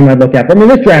he's a name I'd look at. But, I mean,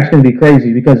 this draft's going to be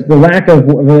crazy because the lack of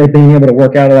being able to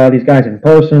work out a lot of these guys in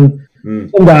person.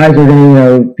 Some guys are going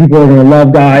to, people are going to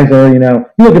love guys, or, you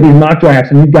look at these mock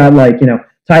drafts and you've got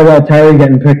Tyrell Terry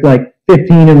getting picked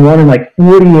 15 in one and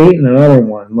 48 in another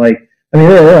one. I mean,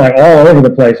 they're like all over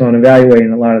the place on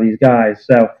evaluating a lot of these guys.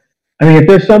 So, I mean, if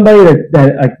there's somebody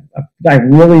that a guy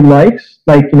really likes,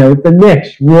 like, you know, the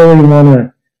Knicks really want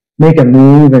to make a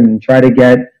move and try to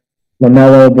get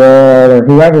LaMelo Ball or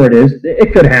whoever it is,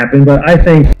 it could happen. But I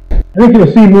think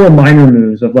you'll see more minor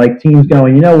moves of like teams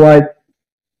going, you know what,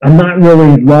 I'm not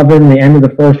really loving the end of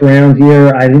the first round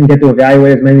here. I didn't get to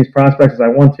evaluate as many of these prospects as I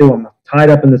want to. I'm tied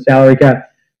up in the salary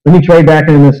cap. Let me trade back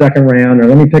into the second round, or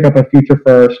let me pick up a future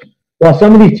first. While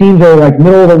some of these teams are like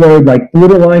middle of the road, like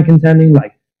borderline contending,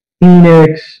 like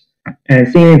Phoenix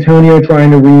and San Antonio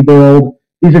trying to rebuild.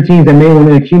 These are teams that may want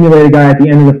to accumulate a guy at the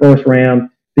end of the first round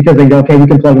because they go, okay, we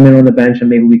can plug him in on the bench and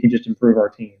maybe we can just improve our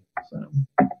team. So.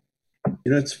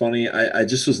 You know, it's funny. I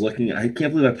just was looking. I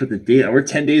can't believe I put the date. We're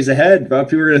 10 days ahead.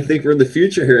 People are going to think we're in the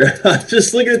future here.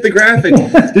 Just looking at the graphic.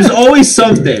 There's always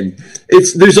something.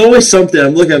 There's always something.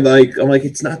 I'm looking. I'm like,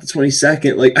 it's not the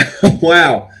 22nd. Like,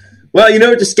 wow. Well, you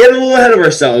know, just getting a little ahead of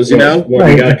ourselves. You know. Well,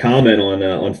 we got a comment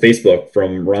on Facebook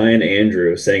from Ryan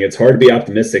Andrew saying it's hard to be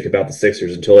optimistic about the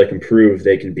Sixers until they can prove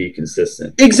they can be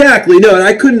consistent. Exactly. No, and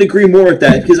I couldn't agree more with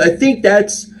that because I think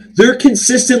they're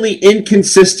consistently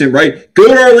inconsistent, right? Go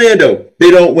to Orlando,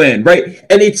 they don't win, right?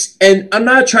 And I'm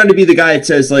not trying to be the guy that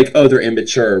says like, oh, they're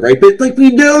immature, right? But like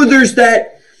we know there's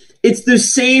that. It's the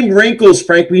same wrinkles,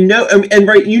 Frank. We know, and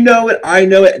right, you know it, I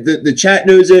know it, the chat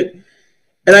knows it,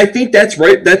 and I think that's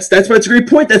right. That's why it's a great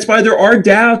point. That's why there are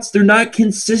doubts. They're not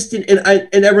consistent, and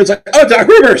everyone's like, oh, Doc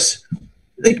Rivers,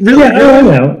 like really?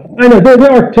 Yeah, I know. They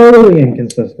are totally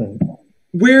inconsistent.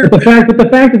 But the fact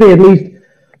that they at least.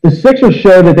 The Sixers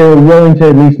showed that they were willing to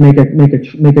at least make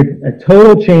a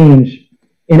total change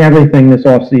in everything this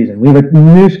offseason. We have a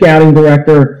new scouting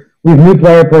director. We have new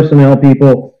player personnel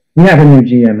people. We have a new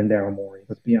GM in Daryl Morey,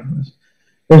 let's be honest.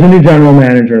 There's a new general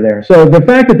manager there. So the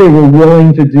fact that they were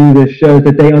willing to do this shows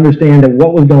that they understand that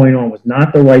what was going on was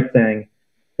not the right thing.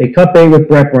 They cut bait with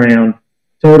Brett Brown.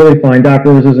 Totally fine. Doc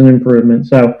Rivers is an improvement.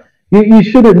 So you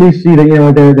should at least see that, you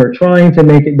know, they're trying to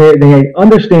make it. They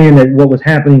understand that what was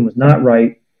happening was not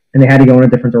right. And they had to go in a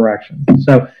different direction.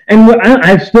 So, and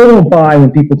I still don't buy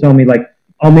when people tell me like,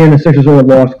 "Oh man, the Sixers are a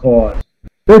lost cause."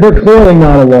 They're clearly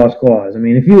not a lost cause. I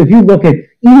mean, if you look at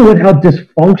even with how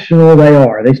dysfunctional they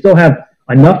are, they still have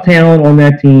enough talent on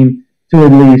that team to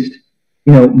at least,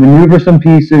 you know, maneuver some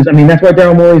pieces. I mean, that's why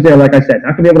Daryl Morey's there. Like I said,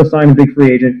 not gonna be able to sign a big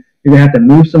free agent. You're gonna have to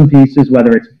move some pieces,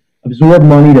 whether it's absorb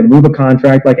money to move a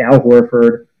contract like Al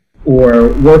Horford, or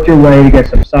work your way to get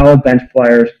some solid bench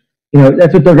players. You know,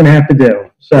 that's what they're going to have to do.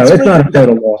 So it's not a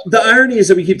total loss. The irony is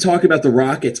that we keep talking about the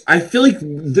Rockets. I feel like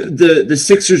the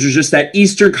Sixers are just that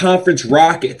Eastern Conference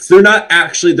Rockets. They're not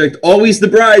actually, they're always the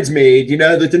bridesmaid, you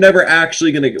know, that they're never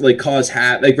actually going to like cause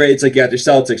like, right? It's like you got your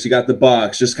Celtics, you got the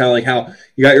Bucks, just kind of like how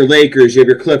you got your Lakers, you have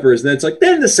your Clippers, and then it's like,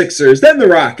 then the Sixers, then the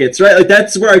Rockets, right? Like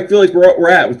that's where I feel like we're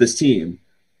at with this team.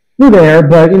 We're there,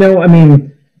 but, you know, I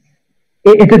mean,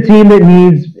 it's a team that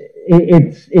needs –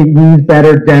 it needs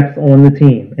better depth on the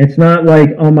team. It's not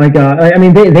like, oh my God. I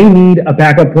mean, they need a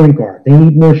backup point guard. They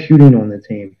need more shooting on the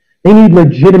team. They need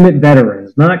legitimate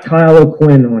veterans, not Kyle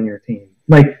O'Quinn on your team,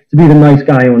 like to be the nice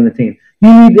guy on the team.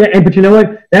 You need, but you know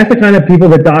what? That's the kind of people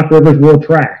that Doc Rivers will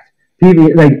attract.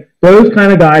 Like those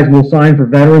kind of guys will sign for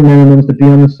veteran minimums to be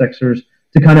on the Sixers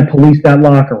to kind of police that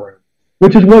locker room,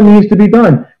 which is what needs to be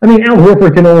done. I mean, Al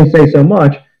Horford can only say so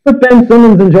much, but Ben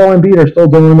Simmons and Joel Embiid are still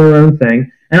doing their own thing.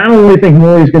 And I don't really think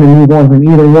Morey's going to move on from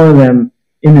either one of them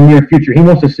in the near future. He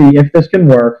wants to see if this can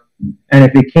work, and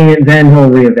if it can't, then he'll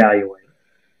reevaluate.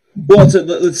 Well,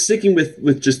 let's sticking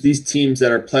with just these teams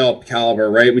that are playoff caliber,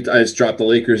 right? I just dropped the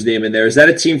Lakers name in there. Is that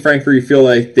a team, Frank, where you feel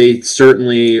like they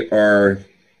certainly are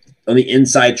on the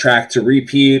inside track to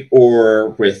repeat,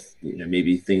 or with, you know,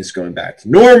 maybe things going back to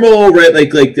normal, right?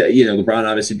 Like you know, LeBron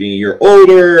obviously being a year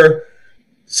older.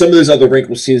 Some of those other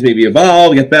wrinkles teams maybe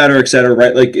evolve, get better, et cetera,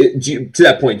 right? Like to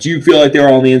that point, do you feel like they're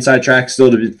on the inside track still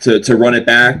to run it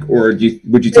back, or would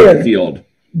you take the field?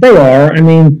 They are. I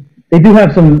mean, they do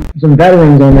have some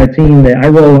veterans on that team that I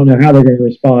really don't know how they're going to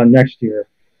respond next year.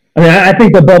 I mean, I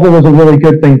think the bubble was a really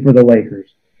good thing for the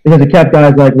Lakers because it kept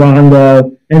guys like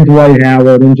Rondo and Dwight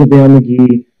Howard and JaVale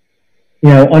McGee, you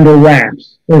know, under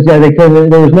wraps. There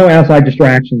was no outside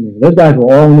distraction there. Those guys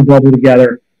were all in the bubble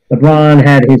together. LeBron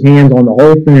had his hands on the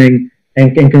whole thing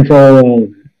and can control all of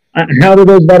it. How do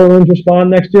those veterans respond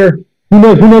next year? Who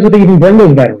knows? Who knows if they even bring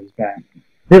those veterans back?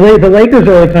 The Lakers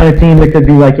are the kind of team that could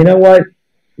be like, you know what?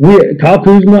 Kyle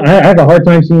Kuzma, I have a hard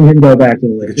time seeing him go back to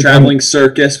the Lakers. Like a traveling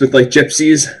circus with like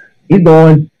gypsies. He's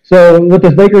going. So what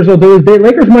the Lakers will do is the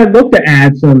Lakers might look to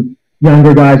add some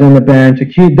younger guys on the bench.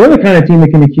 They're the kind of team that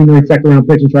can accumulate second-round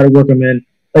picks and try to work them in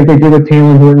like they did with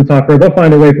Taylor Horton Tucker. They'll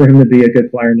find a way for him to be a good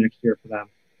player next year for them.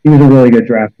 he was a really good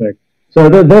draft pick. So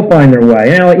they'll find their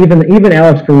way. And even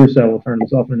Alex Caruso will turn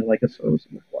himself into like a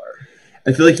serviceable player.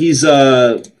 I feel like he's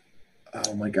oh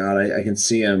my God, I can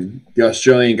see him, the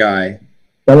Australian guy.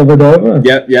 Dellavedova?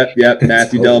 Yep.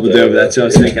 Matthew Dellavedova. That's what I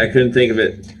was thinking. I couldn't think of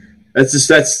it. That's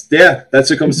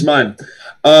what comes to mind.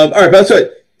 All right, but that's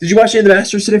what. Did you watch any of the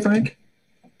Masters today, Frank?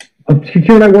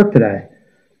 Kieran, I work today.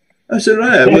 Oh, so did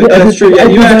I. That's true. Yeah,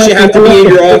 you actually have to be in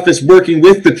your office working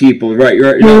with the people, right?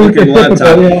 You're not looking at the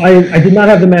laptop. I did not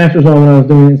have the Masters on when I was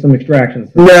doing some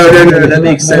extractions. No. That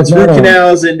makes sense. Root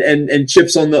canals and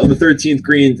chips on the 13th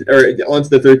green or onto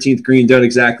the 13th green don't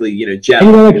exactly gel.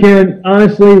 You know what, Kieran?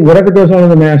 Honestly, whatever goes on in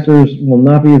the Masters will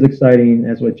not be as exciting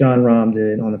as what Jon Rahm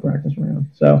did on the practice round.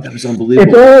 So that was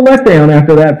unbelievable. It's all a letdown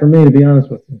after that for me, to be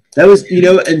honest with you. That was,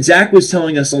 and Zach was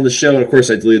telling us on the show, and of course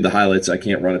I deleted the highlights, so I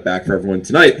can't run it back for everyone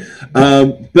tonight.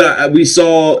 But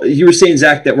you were saying,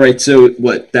 Zach, that right? So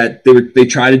that they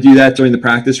try to do that during the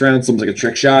practice round, something like a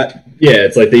trick shot. Yeah,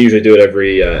 it's like they usually do it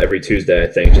every Tuesday, I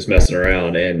think, just messing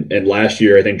around. And last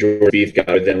year, I think Jordan Spieth got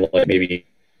it, then like maybe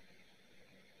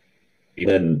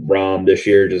then Rahm this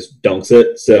year just dunks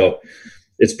it. So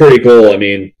it's pretty cool. I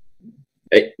mean,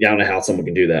 I don't know how someone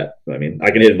can do that. I mean,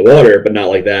 I can hit in the water, but not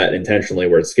like that intentionally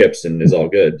where it skips and is all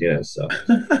good, so.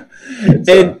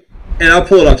 And I'll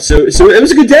pull it up. So it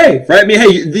was a good day, right? I mean, hey,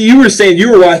 you were saying you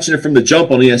were watching it from the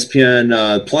jump on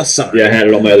ESPN Plus side. Yeah, I had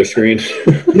it on my other screen.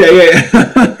 Yeah.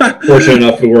 Fortunate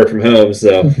enough to work from home,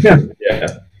 so yeah.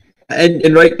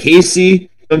 And right, Casey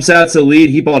comes out to the lead.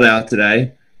 He balled out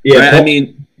today. Yeah,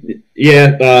 right?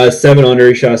 Yeah, 7 under,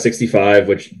 he shot 65,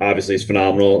 which obviously is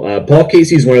phenomenal. Paul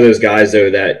Casey's one of those guys, though,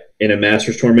 that in a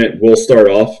Masters tournament will start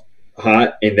off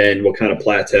hot and then will kind of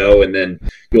plateau, and then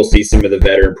you'll see some of the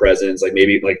veteran presence, like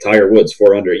maybe like Tiger Woods,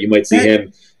 4 under. You might see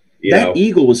him. That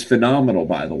eagle was phenomenal,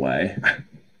 by the way.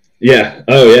 Yeah.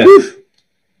 Oh, yeah. Oof.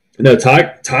 No,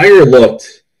 Tiger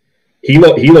looked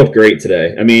great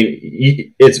today. I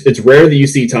mean, it's rare that you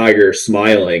see Tiger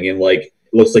smiling and like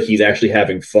looks like he's actually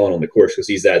having fun on the course because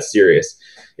he's that serious.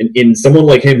 And someone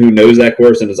like him who knows that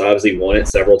course and has obviously won it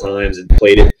several times and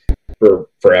played it for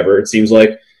forever, it seems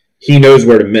like, he knows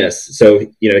where to miss. So,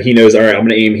 he knows, all right, I'm going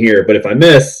to aim here, but if I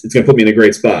miss, it's going to put me in a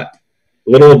great spot.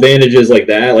 Little advantages like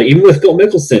that, like even with Phil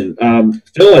Mickelson,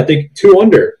 Phil, I think 2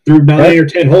 under through 9 or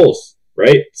 10 holes,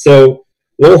 right? So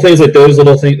little things like those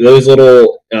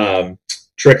little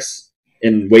tricks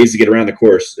and ways to get around the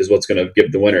course is what's going to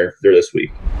give the winner there this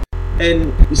week.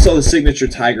 And you saw the signature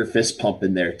Tiger fist pump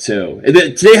in there too. And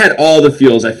today had all the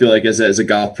feels, I feel like, as a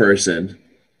golf person.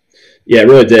 Yeah, it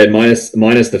really did. Minus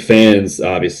the fans,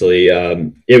 obviously.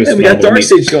 It was. And we got Dark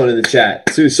Sage going in the chat.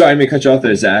 So sorry, I may cut you off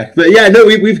there, Zach. But yeah, no,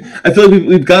 I feel like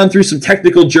we've gone through some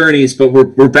technical journeys, but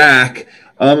we're back.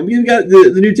 We got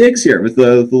the new digs here with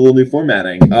the little new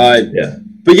formatting. Yeah.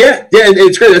 But yeah,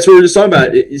 it's great. That's what we were just talking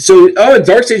about. So,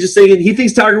 Dark Sage is saying he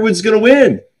thinks Tiger Woods is going to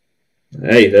win.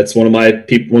 Hey, that's one of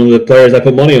the players I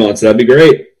put money on, so that'd be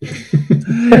great.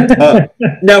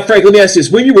 Now, Frank, let me ask you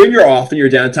this: when you're off and you're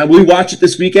downtime, will you watch it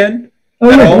this weekend? Oh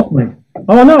yeah, definitely.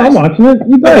 Oh no, I'm watching it.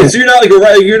 You bet. Okay, so you're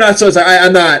not you're not so.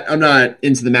 I'm not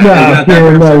into the match.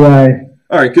 No way.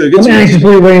 All right, good. I'm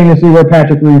anxiously waiting to see where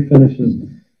Patrick Reed finishes.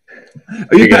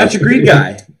 Are you a Patrick Reed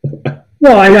guy?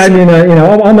 Well, I mean,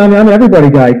 I'm an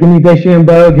everybody guy. Give me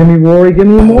DeChambeau, give me Rory, give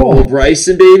me them all. Oh,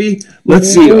 Bryson, baby. Let's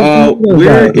see.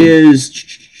 Where is?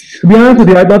 To be honest with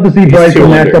you, I'd love to see Bryson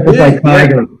match up with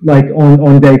Tiger, like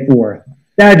on day 4.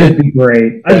 That'd just be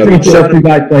great. I just think those 2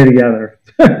 guys play together.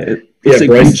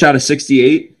 Bryson shot a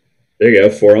 68. There you go,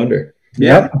 4 under.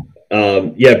 Yep.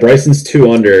 Bryson's 2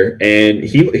 under, and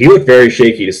he looked very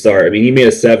shaky to start. I mean, he made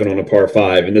a 7 on a par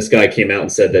 5, and this guy came out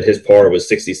and said that his par was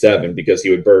 67 because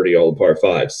he would birdie all the par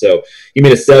 5s. So he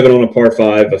made a 7 on a par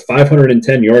 5, a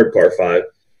 510-yard par 5,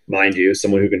 mind you,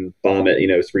 someone who can bomb it,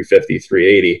 350,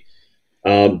 380.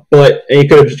 But he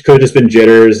could have just been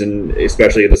jitters, and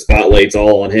especially the spotlight's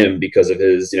all on him because of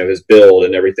his his build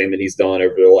and everything that he's done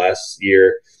over the last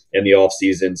year in the off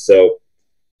season. So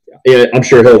yeah, I'm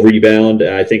sure he'll rebound.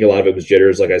 I think a lot of it was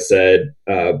jitters, like I said.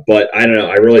 But I don't know.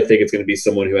 I really think it's going to be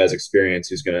someone who has experience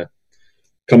who's going to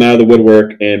come out of the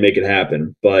woodwork and make it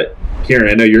happen. But Kieran,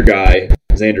 I know your guy,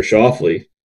 Xander Schauffele,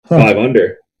 5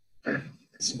 under. Do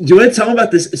you want to tell him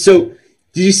about this? So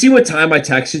did you see what time I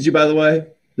texted you, by the way,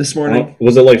 this morning?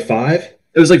 Was it like 5?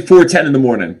 It was like 4:10 in the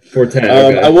morning. 4:10.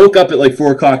 Okay. I woke up at like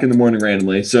 4 o'clock in the morning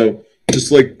randomly. So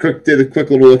just did a quick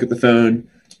little look at the phone.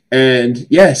 And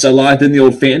yes, I logged in the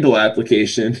old FanDuel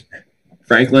application,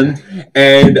 Franklin.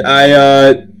 And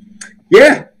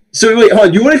So wait, hold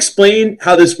on. You want to explain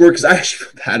how this works? I actually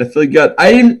feel bad. I feel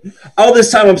like all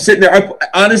this time I'm sitting there.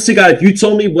 Honest to God, if you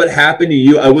told me what happened to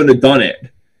you, I wouldn't have done it.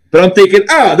 But I'm thinking,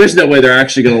 oh, there's no way they're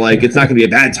actually going to like. It's not going to be a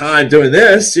bad time doing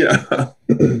this, you know.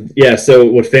 Yeah. So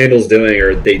what FanDuel's doing,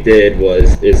 or they did,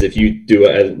 is if you do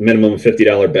a minimum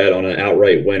 $50 bet on an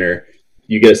outright winner,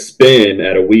 you get a spin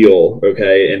at a wheel,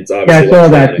 okay? And it's obviously I saw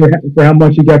that for how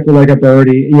much you get for like a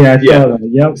birdie. Yeah, I saw that.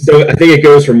 Yep. So I think it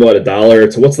goes from what,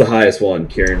 $1 to what's the highest one,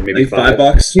 Kieran? Maybe like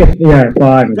 $5. Yeah,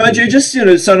 $5. Roger, just so I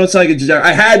don't sound like a degenerate.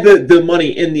 I had the money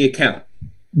in the account,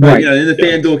 right? In the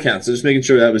FanDuel account. So just making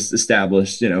sure that was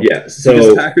established. Yeah. So because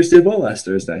the Packers did well last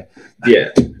Thursday.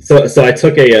 Yeah. So I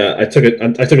took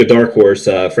a dark horse,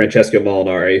 Francesco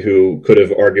Molinari, who could have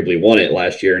arguably won it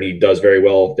last year, and he does very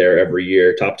well there every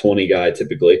year. Top 20 guy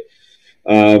typically.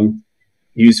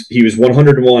 He was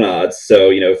 101 odds,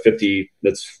 so 50.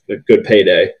 That's a good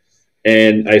payday.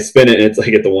 And I spin it, and it's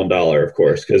like at the $1, of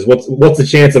course, because what's the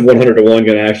chance of 100 to 1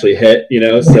 going to actually hit?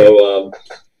 So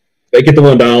I get the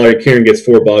 $1. Kieran gets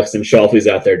 $4, and Shoffley's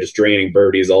out there just draining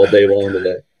birdies all day long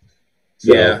today.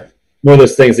 So, yeah. One of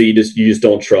those things that you just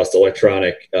don't trust,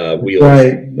 electronic wheels.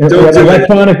 Right.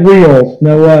 Electronic wheels.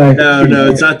 No way.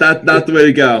 No, it's not the way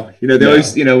to go. They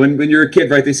always, when you're a kid,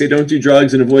 right, they say don't do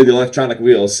drugs and avoid the electronic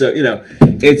wheels. So,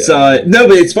 it's no,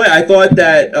 but it's funny. I thought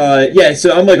that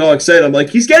so I'm like all excited. I'm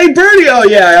like, he's getting birdie. Oh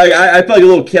yeah. I felt like a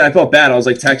little kid. I felt bad. I was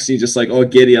like texting just like all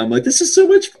giddy. I'm like, this is so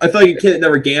much. I felt like a kid that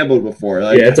never gambled before.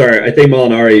 Like, yeah, it's all right. I think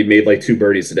Molinari made like 2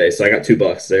 birdies today, so I got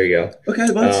 $2. There you go. Okay,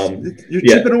 well, you're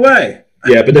chipping away.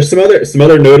 Yeah, but there's some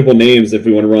other notable names if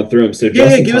we want to run through them. So give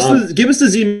us the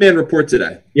Z-Man report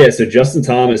today. Yeah, so Justin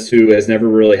Thomas, who has never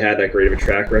really had that great of a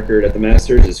track record at the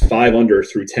Masters, is 5 under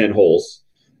through 10 holes.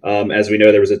 As we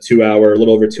know, there was a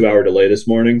little over 2 hour delay this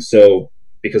morning. So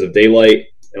because of daylight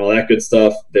and all that good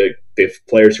stuff, the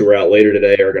players who were out later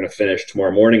today are going to finish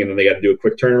tomorrow morning, and then they got to do a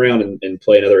quick turnaround and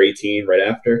play another 18 right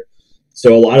after.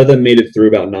 So a lot of them made it through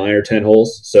about 9 or 10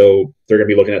 holes. So they're going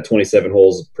to be looking at 27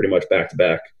 holes pretty much back to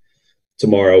back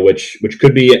tomorrow, which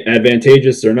could be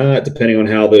advantageous or not, depending on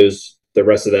how the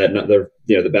rest of that,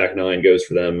 the back 9 goes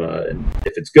for them. And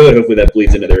if it's good, hopefully that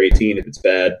bleeds into their 18. If it's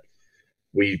bad,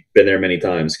 we've been there many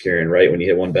times, Kieran, right? When you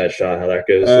hit one bad shot, how that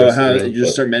goes. You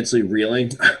just start mentally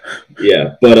reeling.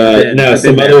 Yeah, but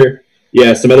some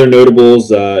other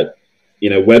notables.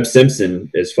 Webb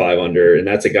Simpson is 5 under, and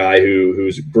that's a guy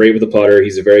who's great with the putter.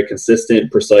 He's a very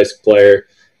consistent, precise player.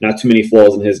 Not too many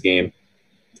flaws in his game.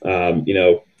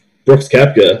 Brooks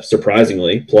Koepka,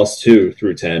 surprisingly, +2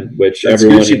 through 10, which that's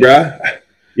everyone, Gucci, bro.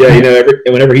 Yeah,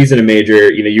 whenever he's in a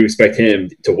major, you expect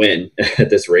him to win at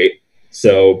this rate.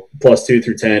 So +2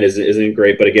 through 10 isn't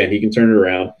great, but again, he can turn it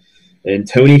around. And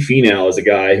Tony Finau is a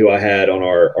guy who I had on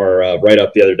our write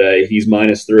up the other day. He's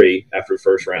 -3 after the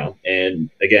first round,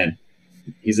 and again,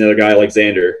 he's another guy like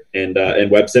Xander and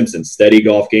Webb Simpson. Steady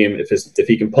golf game. If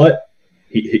he can putt,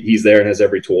 he's there and has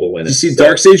every tool to win it. Did you see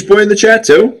Dark Sage Boy in the chat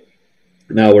too?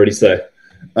 No, what did he say?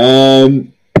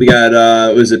 We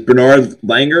got was it Bernard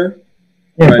Langer?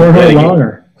 Yeah, Bernard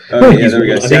Langer. Oh yeah, there we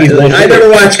go. I never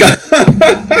watched.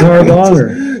 Bernard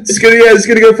Langer. Just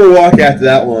gonna go for a walk after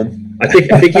that one. I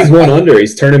think he's 1 under.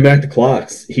 He's turning back the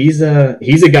clocks. He's a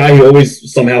guy who always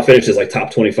somehow finishes like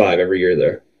top 25 every year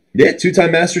there. Yeah,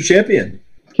 2-time Master champion.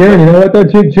 Kieran, you know what though?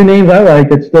 Two names I like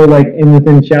that's still like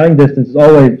within shouting distance is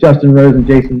always Justin Rose and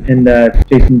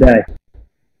Jason Day.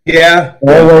 Yeah.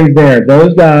 Always there.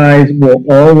 Those guys will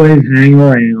always hang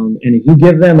around, and if you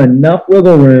give them enough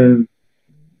wiggle room,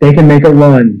 they can make a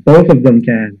run. Both of them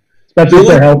can, especially if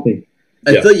they're healthy.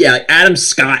 I feel Adam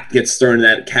Scott gets thrown in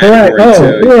that category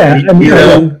too. Yeah.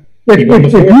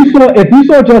 If you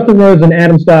saw Justin Rose and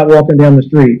Adam Scott walking down the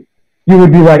street, you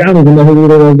would be like, I don't even know who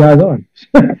either of those guys are.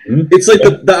 It's like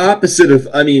the opposite of.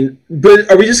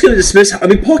 But are we just going to dismiss?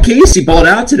 Paul Casey balled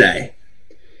out today.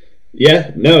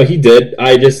 Yeah, no, he did.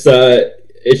 I just,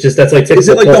 it's just that's like. Is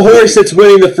it like the horse that's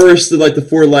winning the first, like the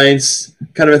 4 lengths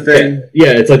kind of a thing?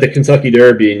 Yeah, it's like the Kentucky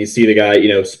Derby, and you see the guy,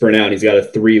 sprint out, and he's got a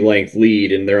 3-length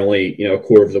lead, and they're only, a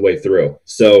quarter of the way through.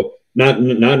 So not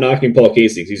knocking Paul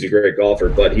Casey, because he's a great golfer,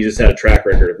 but he just had a track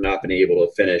record of not being able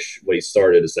to finish what he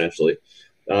started, essentially.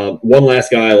 One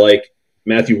last guy like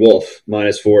Matthew Wolff,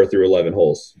 -4 through 11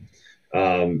 holes.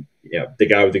 The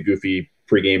guy with the goofy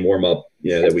pregame warm-up,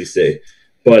 that we see.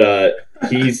 But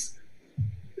he's,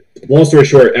 long story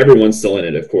short, everyone's still in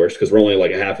it, of course, because we're only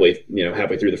like halfway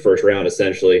through the first round,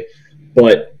 essentially.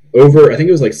 But I think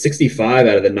it was like 65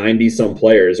 out of the 90-some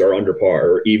players are under par,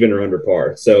 or even or under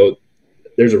par. So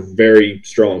there's a very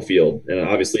strong field. And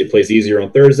obviously it plays easier on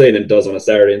Thursday than it does on a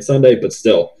Saturday and Sunday, but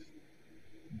still,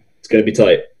 it's going to be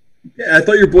tight. Yeah, I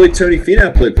thought your boy Tony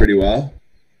Finau played pretty well.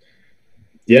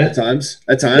 Yeah. At times.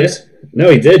 Yeah.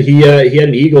 No, he did. He had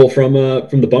an eagle from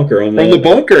the bunker the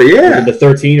bunker, yeah. The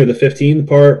 13 or the 15, the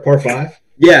par 5.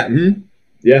 Yeah. Mm-hmm.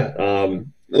 Yeah. A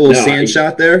little sand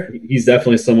shot there. He's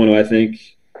definitely someone who I think,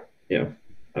 He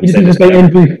just needs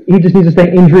to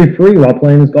stay injury free while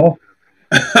playing his golf.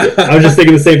 I was just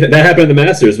thinking the same thing. That happened in the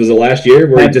Masters. Was it last year?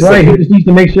 Where That's right. He just needs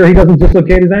to make sure he doesn't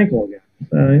dislocate his ankle again.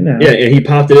 Yeah, and he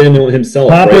popped it in himself.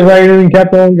 Popped it right in and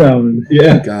kept on going.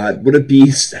 Yeah. Oh God, what a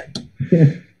beast.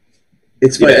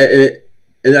 It's funny.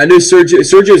 And I know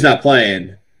Sergio's not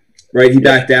playing, right? He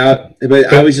backed out.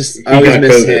 But I always miss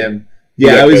COVID. Him.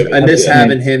 Yeah, I miss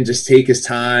having him just take his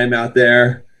time out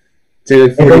there.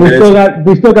 Take like 40 minutes.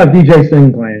 We still got DJ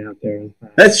Singh playing out there.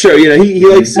 That's true. He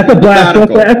likes. That's a blast.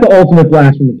 That's the ultimate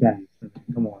blast from the past.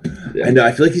 Come on. Yeah. I know.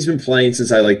 I feel like he's been playing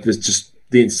since I was just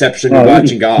the inception of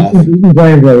watching golf. He's been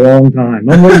playing for a long time.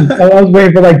 I was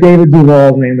waiting for David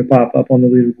Duval's name to pop up on the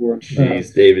leaderboard.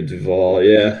 Jeez, David Duval,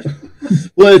 yeah.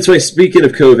 Well, it's funny. Speaking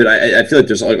of COVID, I feel like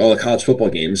there's all the college football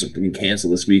games have been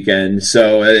canceled this weekend.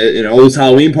 So all those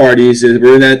Halloween parties,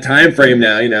 we're in that time frame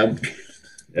now.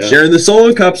 Sharing the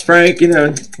solo cups, Frank.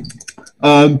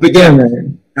 But yeah,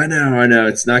 I know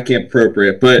it's not camp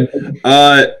appropriate, but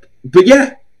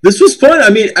yeah. This was fun.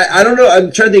 I mean, I don't know.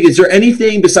 I'm trying to think. Is there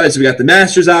anything besides we got the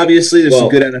Masters? Obviously, there's some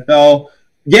good NFL.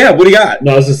 Yeah, what do you got?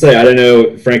 No, I was just say I don't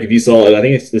know, Frank. If you saw, I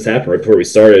think this happened right before we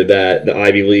started. That the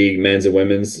Ivy League men's and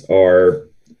women's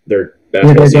their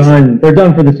basketball season. They're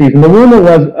done for the season. The rumor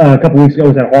was a couple weeks ago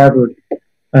was that Harvard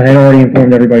had already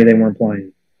informed everybody they weren't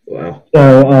playing. Wow.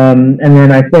 So and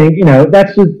then I think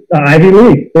that's just the Ivy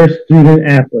League. They're student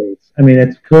athletes. I mean,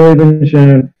 it's clearly been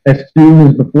shown that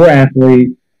students before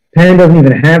athletes. Penn doesn't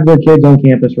even have their kids on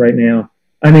campus right now.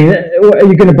 I mean, are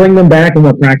you going to bring them back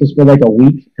and practice for a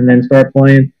week and then start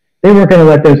playing? They weren't going to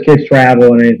let those kids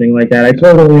travel or anything like that. I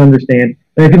totally understand.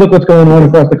 And if you look what's going on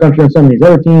across the country on some of these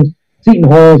other teams,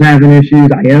 Seton Hall's having issues,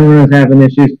 Iona's having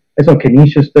issues. I saw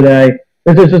Canisius today.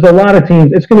 There's just a lot of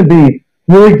teams. It's going to be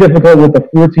really difficult with the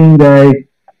 14-day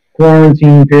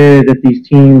quarantine period that these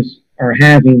teams are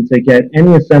having to get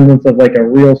any semblance of a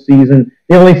real season.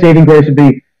 The only saving grace would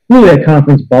be really a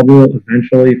conference bubble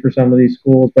eventually for some of these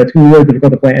schools, but it's going to be really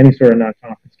difficult to play any sort of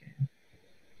non-conference game.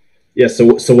 Yeah, so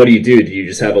what do? Do you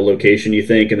just have a location, you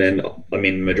think? And then, I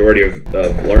mean, the majority of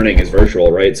learning is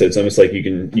virtual, right? So it's almost like you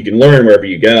can learn wherever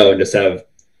you go and just have,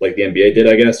 like the NBA did,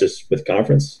 I guess, just with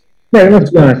conference. Yeah,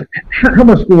 let's be honest. How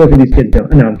much schoolwork are these kids doing?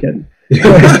 No, I'm kidding.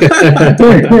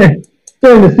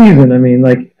 During the season, I mean,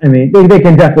 they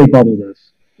can definitely bubble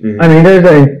this. Mm-hmm. I mean, there's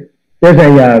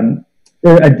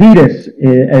Adidas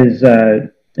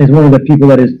is one of the people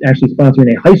that is actually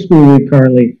sponsoring a high school league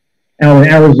currently out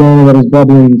in Arizona that is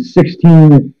bubbling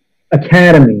 16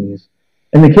 academies.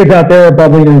 And the kids out there are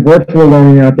bubbling in virtual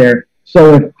learning out there.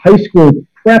 So if high school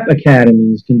prep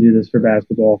academies can do this for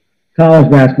basketball,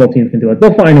 college basketball teams can do it.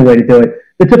 They'll find a way to do it.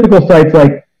 The typical sites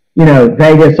like,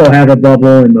 Vegas will have a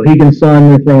bubble, and Mohegan Sun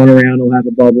they're throwing around will have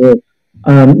a bubble.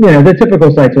 The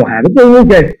typical sites will have it. They will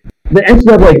get the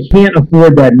NCAA can't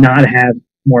afford to not have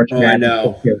March Madness. I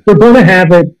know. They're going to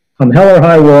have it come hell or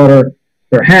high water.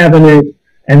 They're having it,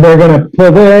 and they're going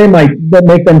to. They might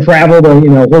make them travel to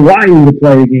Hawaii to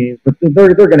play games, but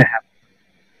they're going to have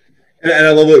it. And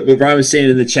I love what Brian was saying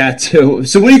in the chat too.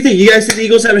 So what do you think? You guys think the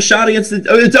Eagles have a shot against the?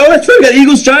 Oh, that's right. We got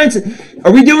Eagles Giants.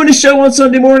 Are we doing a show on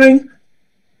Sunday morning?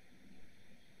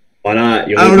 Why not?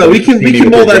 I don't know. We can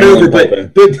mull that over,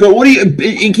 but what do you?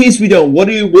 In case we don't, what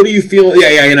do you feel?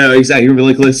 Yeah, exactly. You're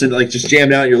really listen, just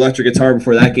jammed out your electric guitar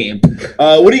before that game.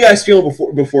 What do you guys feel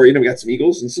before? We got some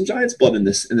Eagles and some Giants blood in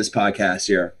this podcast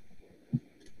here.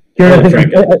 Kieran,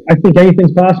 I think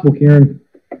anything's possible, Kieran.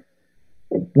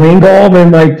 Wayne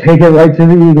Gallman might take it right to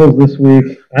the Eagles this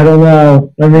week. I don't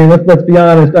know. I mean, let's be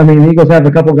honest. I mean, the Eagles have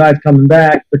a couple guys coming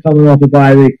back. They're coming off the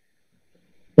bye week.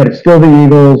 But it's still the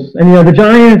Eagles. And, the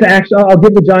Giants, actually, I'll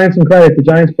give the Giants some credit. The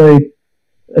Giants they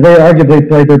arguably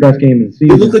played their best game of the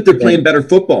season. They look like they're playing better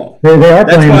football. They are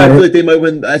playing better. I feel like they might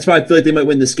win. That's why I feel like they might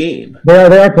win this game. They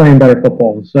are playing better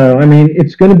football. So, I mean,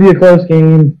 it's going to be a close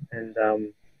game. And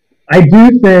I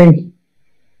do think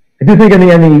in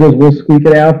the end the Eagles will squeak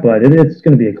it out, but it's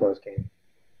going to be a close game.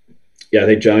 Yeah, I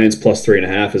think Giants plus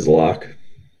 3.5 is a lock.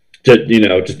 Just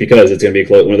because it's going to be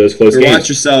one of those close games. Watch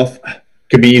yourself.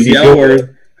 Could be easy.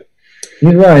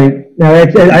 He's right. No,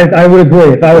 I would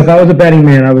agree. If I was a betting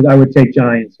man, I would take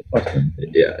Giants.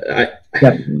 Yeah,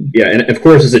 definitely. Yeah, and of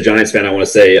course, as a Giants fan, I want to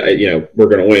say, we're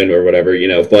going to win or whatever,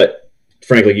 But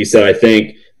frankly, like you said, I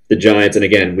think the Giants, and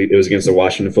again, it was against the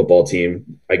Washington football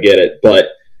team. I get it, but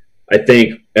I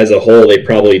think as a whole, they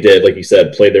probably did, like you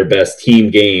said, play their best team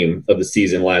game of the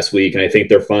season last week, and I think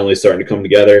they're finally starting to come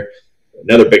together.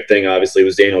 Another big thing, obviously,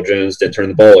 was Daniel Jones didn't turn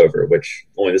the ball over, which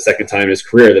only the second time in his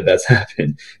career that's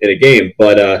happened in a game.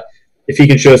 But if he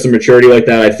can show some maturity like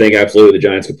that, I think absolutely the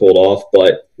Giants could pull it off.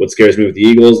 But what scares me with the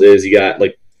Eagles is you got,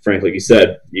 like Frank, like you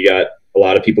said, you got a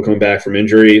lot of people coming back from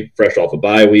injury, fresh off a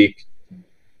bye week.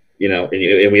 And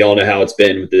we all know how it's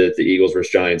been with the Eagles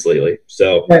versus Giants lately.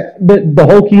 So the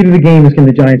whole key to the game is, can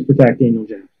the Giants protect Daniel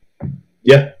Jones?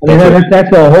 Yeah, that's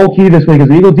the whole key this week. Is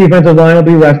the Eagles defensive line will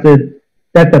be rested.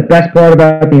 That's the best part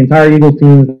about the entire Eagles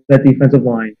team, is that defensive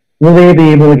line. Will they be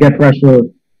able to get pressure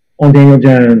on Daniel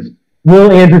Jones?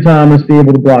 Will Andrew Thomas be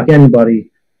able to block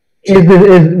anybody? Is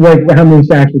like how many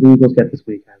sacks will the Eagles get this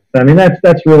weekend? I mean,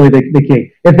 that's really the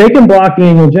key. If they can block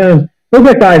Daniel Jones, they'll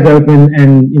get guys open,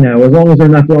 and as long as they're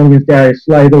not throwing against Darius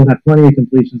Slay, they'll have plenty of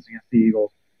completions against the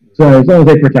Eagles. So as long as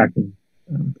they protect him.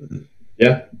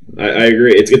 Yeah, I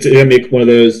agree. It's going to make one of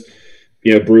those,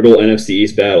 brutal NFC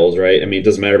East battles, right? I mean, it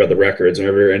doesn't matter about the records.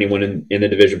 Whenever anyone in the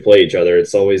division play each other,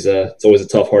 it's always a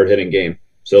tough, hard-hitting game.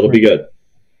 So it'll be good.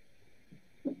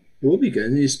 It will be good.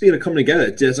 And speaking of coming together,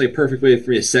 it's like a perfect way for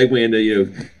me to segue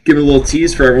into, give a little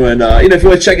tease for everyone. If you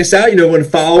want to check us out, want to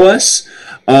follow us.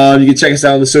 You can check us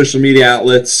out on the social media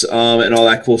outlets and all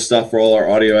that cool stuff. For all our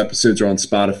audio episodes are on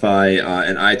Spotify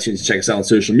and iTunes. Check us out on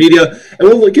social media. And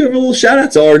we'll give a little shout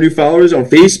out to all our new followers on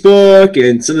Facebook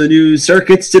and some of the new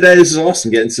circuits today. This is awesome,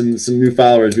 getting some new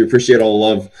followers. We appreciate all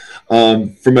the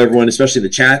love from everyone, especially in the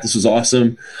chat. This was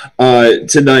awesome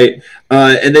tonight.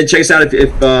 And then check us out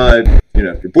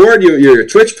if you're bored, you're a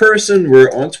Twitch person. We're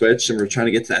on Twitch and we're trying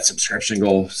to get to that subscription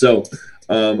goal. So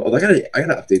although I gotta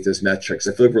update those metrics.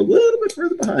 I feel like we're a little bit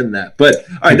further behind that. But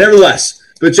all right, nevertheless,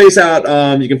 but check us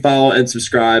out. You can follow and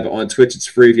subscribe on Twitch. It's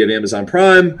free if you have Amazon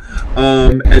Prime.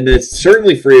 And it's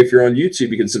certainly free if you're on YouTube.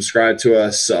 You can subscribe to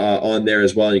us on there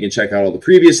as well. You can check out all the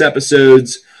previous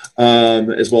episodes,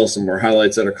 as well as some more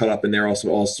highlights that are cut up in there. Also,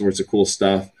 all sorts of cool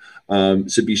stuff.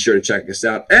 So be sure to check us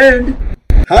out. And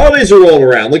holidays are rolling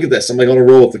around. Look at this. I'm like on a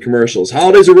roll with the commercials.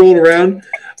 Holidays are rolling around.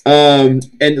 And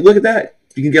look at that.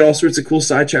 You can get all sorts of cool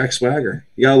sidetrack swagger.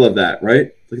 You gotta love that,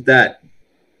 right? Look at that.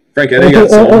 Frank, I know you got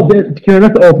some. That's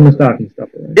the ultimate stocking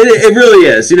stuffer. Right? It really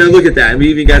is. Look at that. I mean, we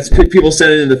even got people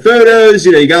sending in the photos.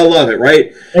 You gotta love it,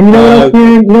 right? And you know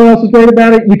what else is great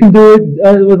about it? You can do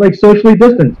it with like socially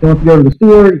distanced. You don't have to go to the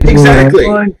store. You can exactly.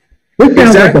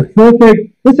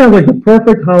 This sounds like the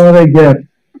perfect holiday gift.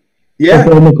 Yeah.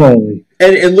 For Macaulay.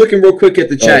 And looking real quick at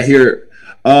the chat here.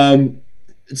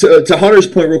 To Hunter's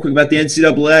point, real quick about the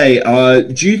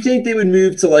NCAA, do you think they would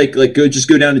move to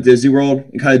go down to Disney World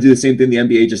and kind of do the same thing the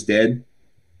NBA just did?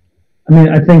 I mean,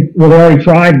 I think they already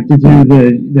tried to do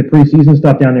the preseason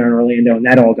stuff down there in Orlando, and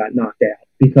that all got knocked out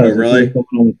because of going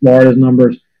on with Florida's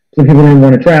numbers. Some people didn't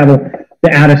want to travel.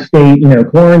 The out-of-state,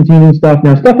 quarantine and stuff.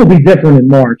 Now, stuff will be different in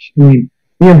March. I mean,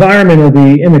 the environment will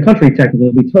be in the country technically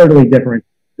will be totally different.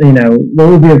 There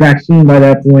will be a vaccine by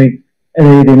that point.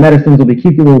 And the medicines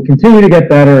will continue to get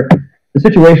better. The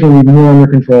situation will be more under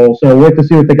control. So we'll have to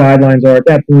see what the guidelines are at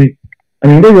that point. I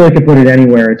mean, they really could put it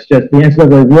anywhere. It's just the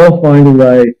NCAA will find a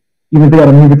way, even if they got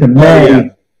to move it to May. Oh, yeah.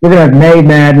 We're going to have May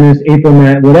Madness, April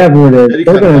Madness, whatever it is.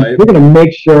 We're going to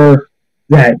make sure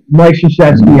that Mike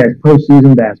Krzyzewski has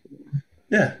postseason basketball.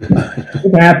 Yeah.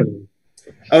 It's happening.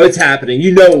 Oh, it's happening.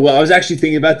 I was actually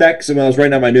thinking about that because when I was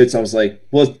writing out my notes, I was like,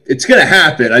 well, it's going to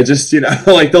happen. I just,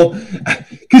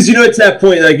 because it's that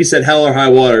point, like you said, hell or high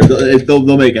water,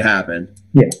 they'll make it happen.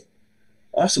 Yeah.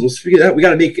 Awesome. Let's figure that. We got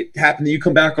to make it happen that you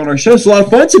come back on our show. It's a lot of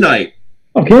fun tonight.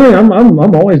 Oh, Kieran, I'm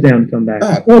always down to come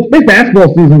back. Well, it's big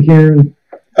basketball season, Kieran.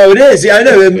 Oh, it is. Yeah, I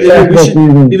know.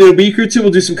 Maybe a week or two,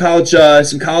 we'll do some college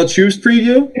hoops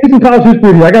preview. Some college hoops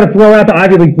preview. I got to throw out the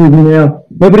Ivy League preview now.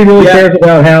 Nobody really cares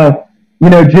about how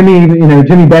Jimmy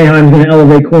Boeheim's going to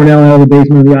elevate Cornell out of the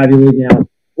basement of the Ivy League now,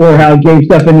 or how Gabe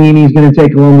Stefanini is going to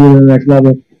take Columbia to the next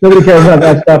level. Nobody cares about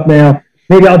that stuff now.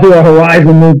 Maybe I'll do a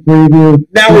Horizon move preview.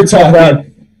 Now we're talking.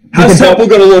 How's Temple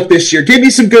going to look this year? Give me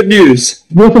some good news.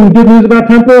 You want some good news about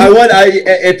Temple?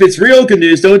 If it's real good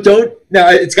news, don't. Now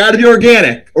it's got to be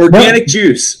organic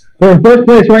juice. They're in first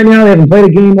place right now. They haven't played a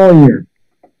game all year.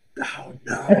 Oh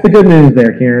no. That's the good news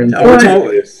there, Kieran.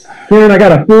 Kieran, I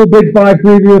got a full Big Five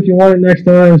preview if you want it next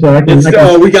time.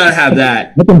 So we gotta have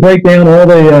that. We can break down all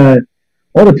the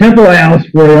Temple house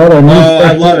for you, all the new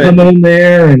stuff coming in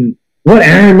there, and what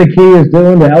Aaron McKee is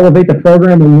doing to elevate the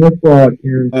program in North Florida,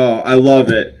 Kieran. Oh, I love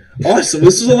it. Awesome.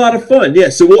 This was a lot of fun. Yeah,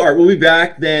 so we'll be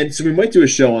back then. So we might do a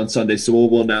show on Sunday, so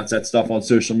we'll announce that stuff on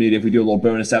social media if we do a little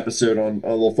bonus episode on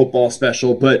a little football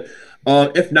special. But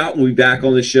if not, we'll be back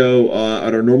on the show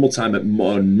at our normal time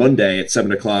on Monday at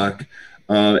 7 o'clock.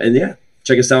 And yeah,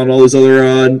 check us out on all those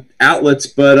other outlets.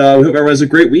 But we hope everyone has a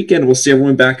great weekend. We'll see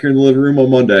everyone back here in the living room on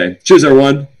Monday. Cheers,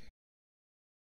 everyone.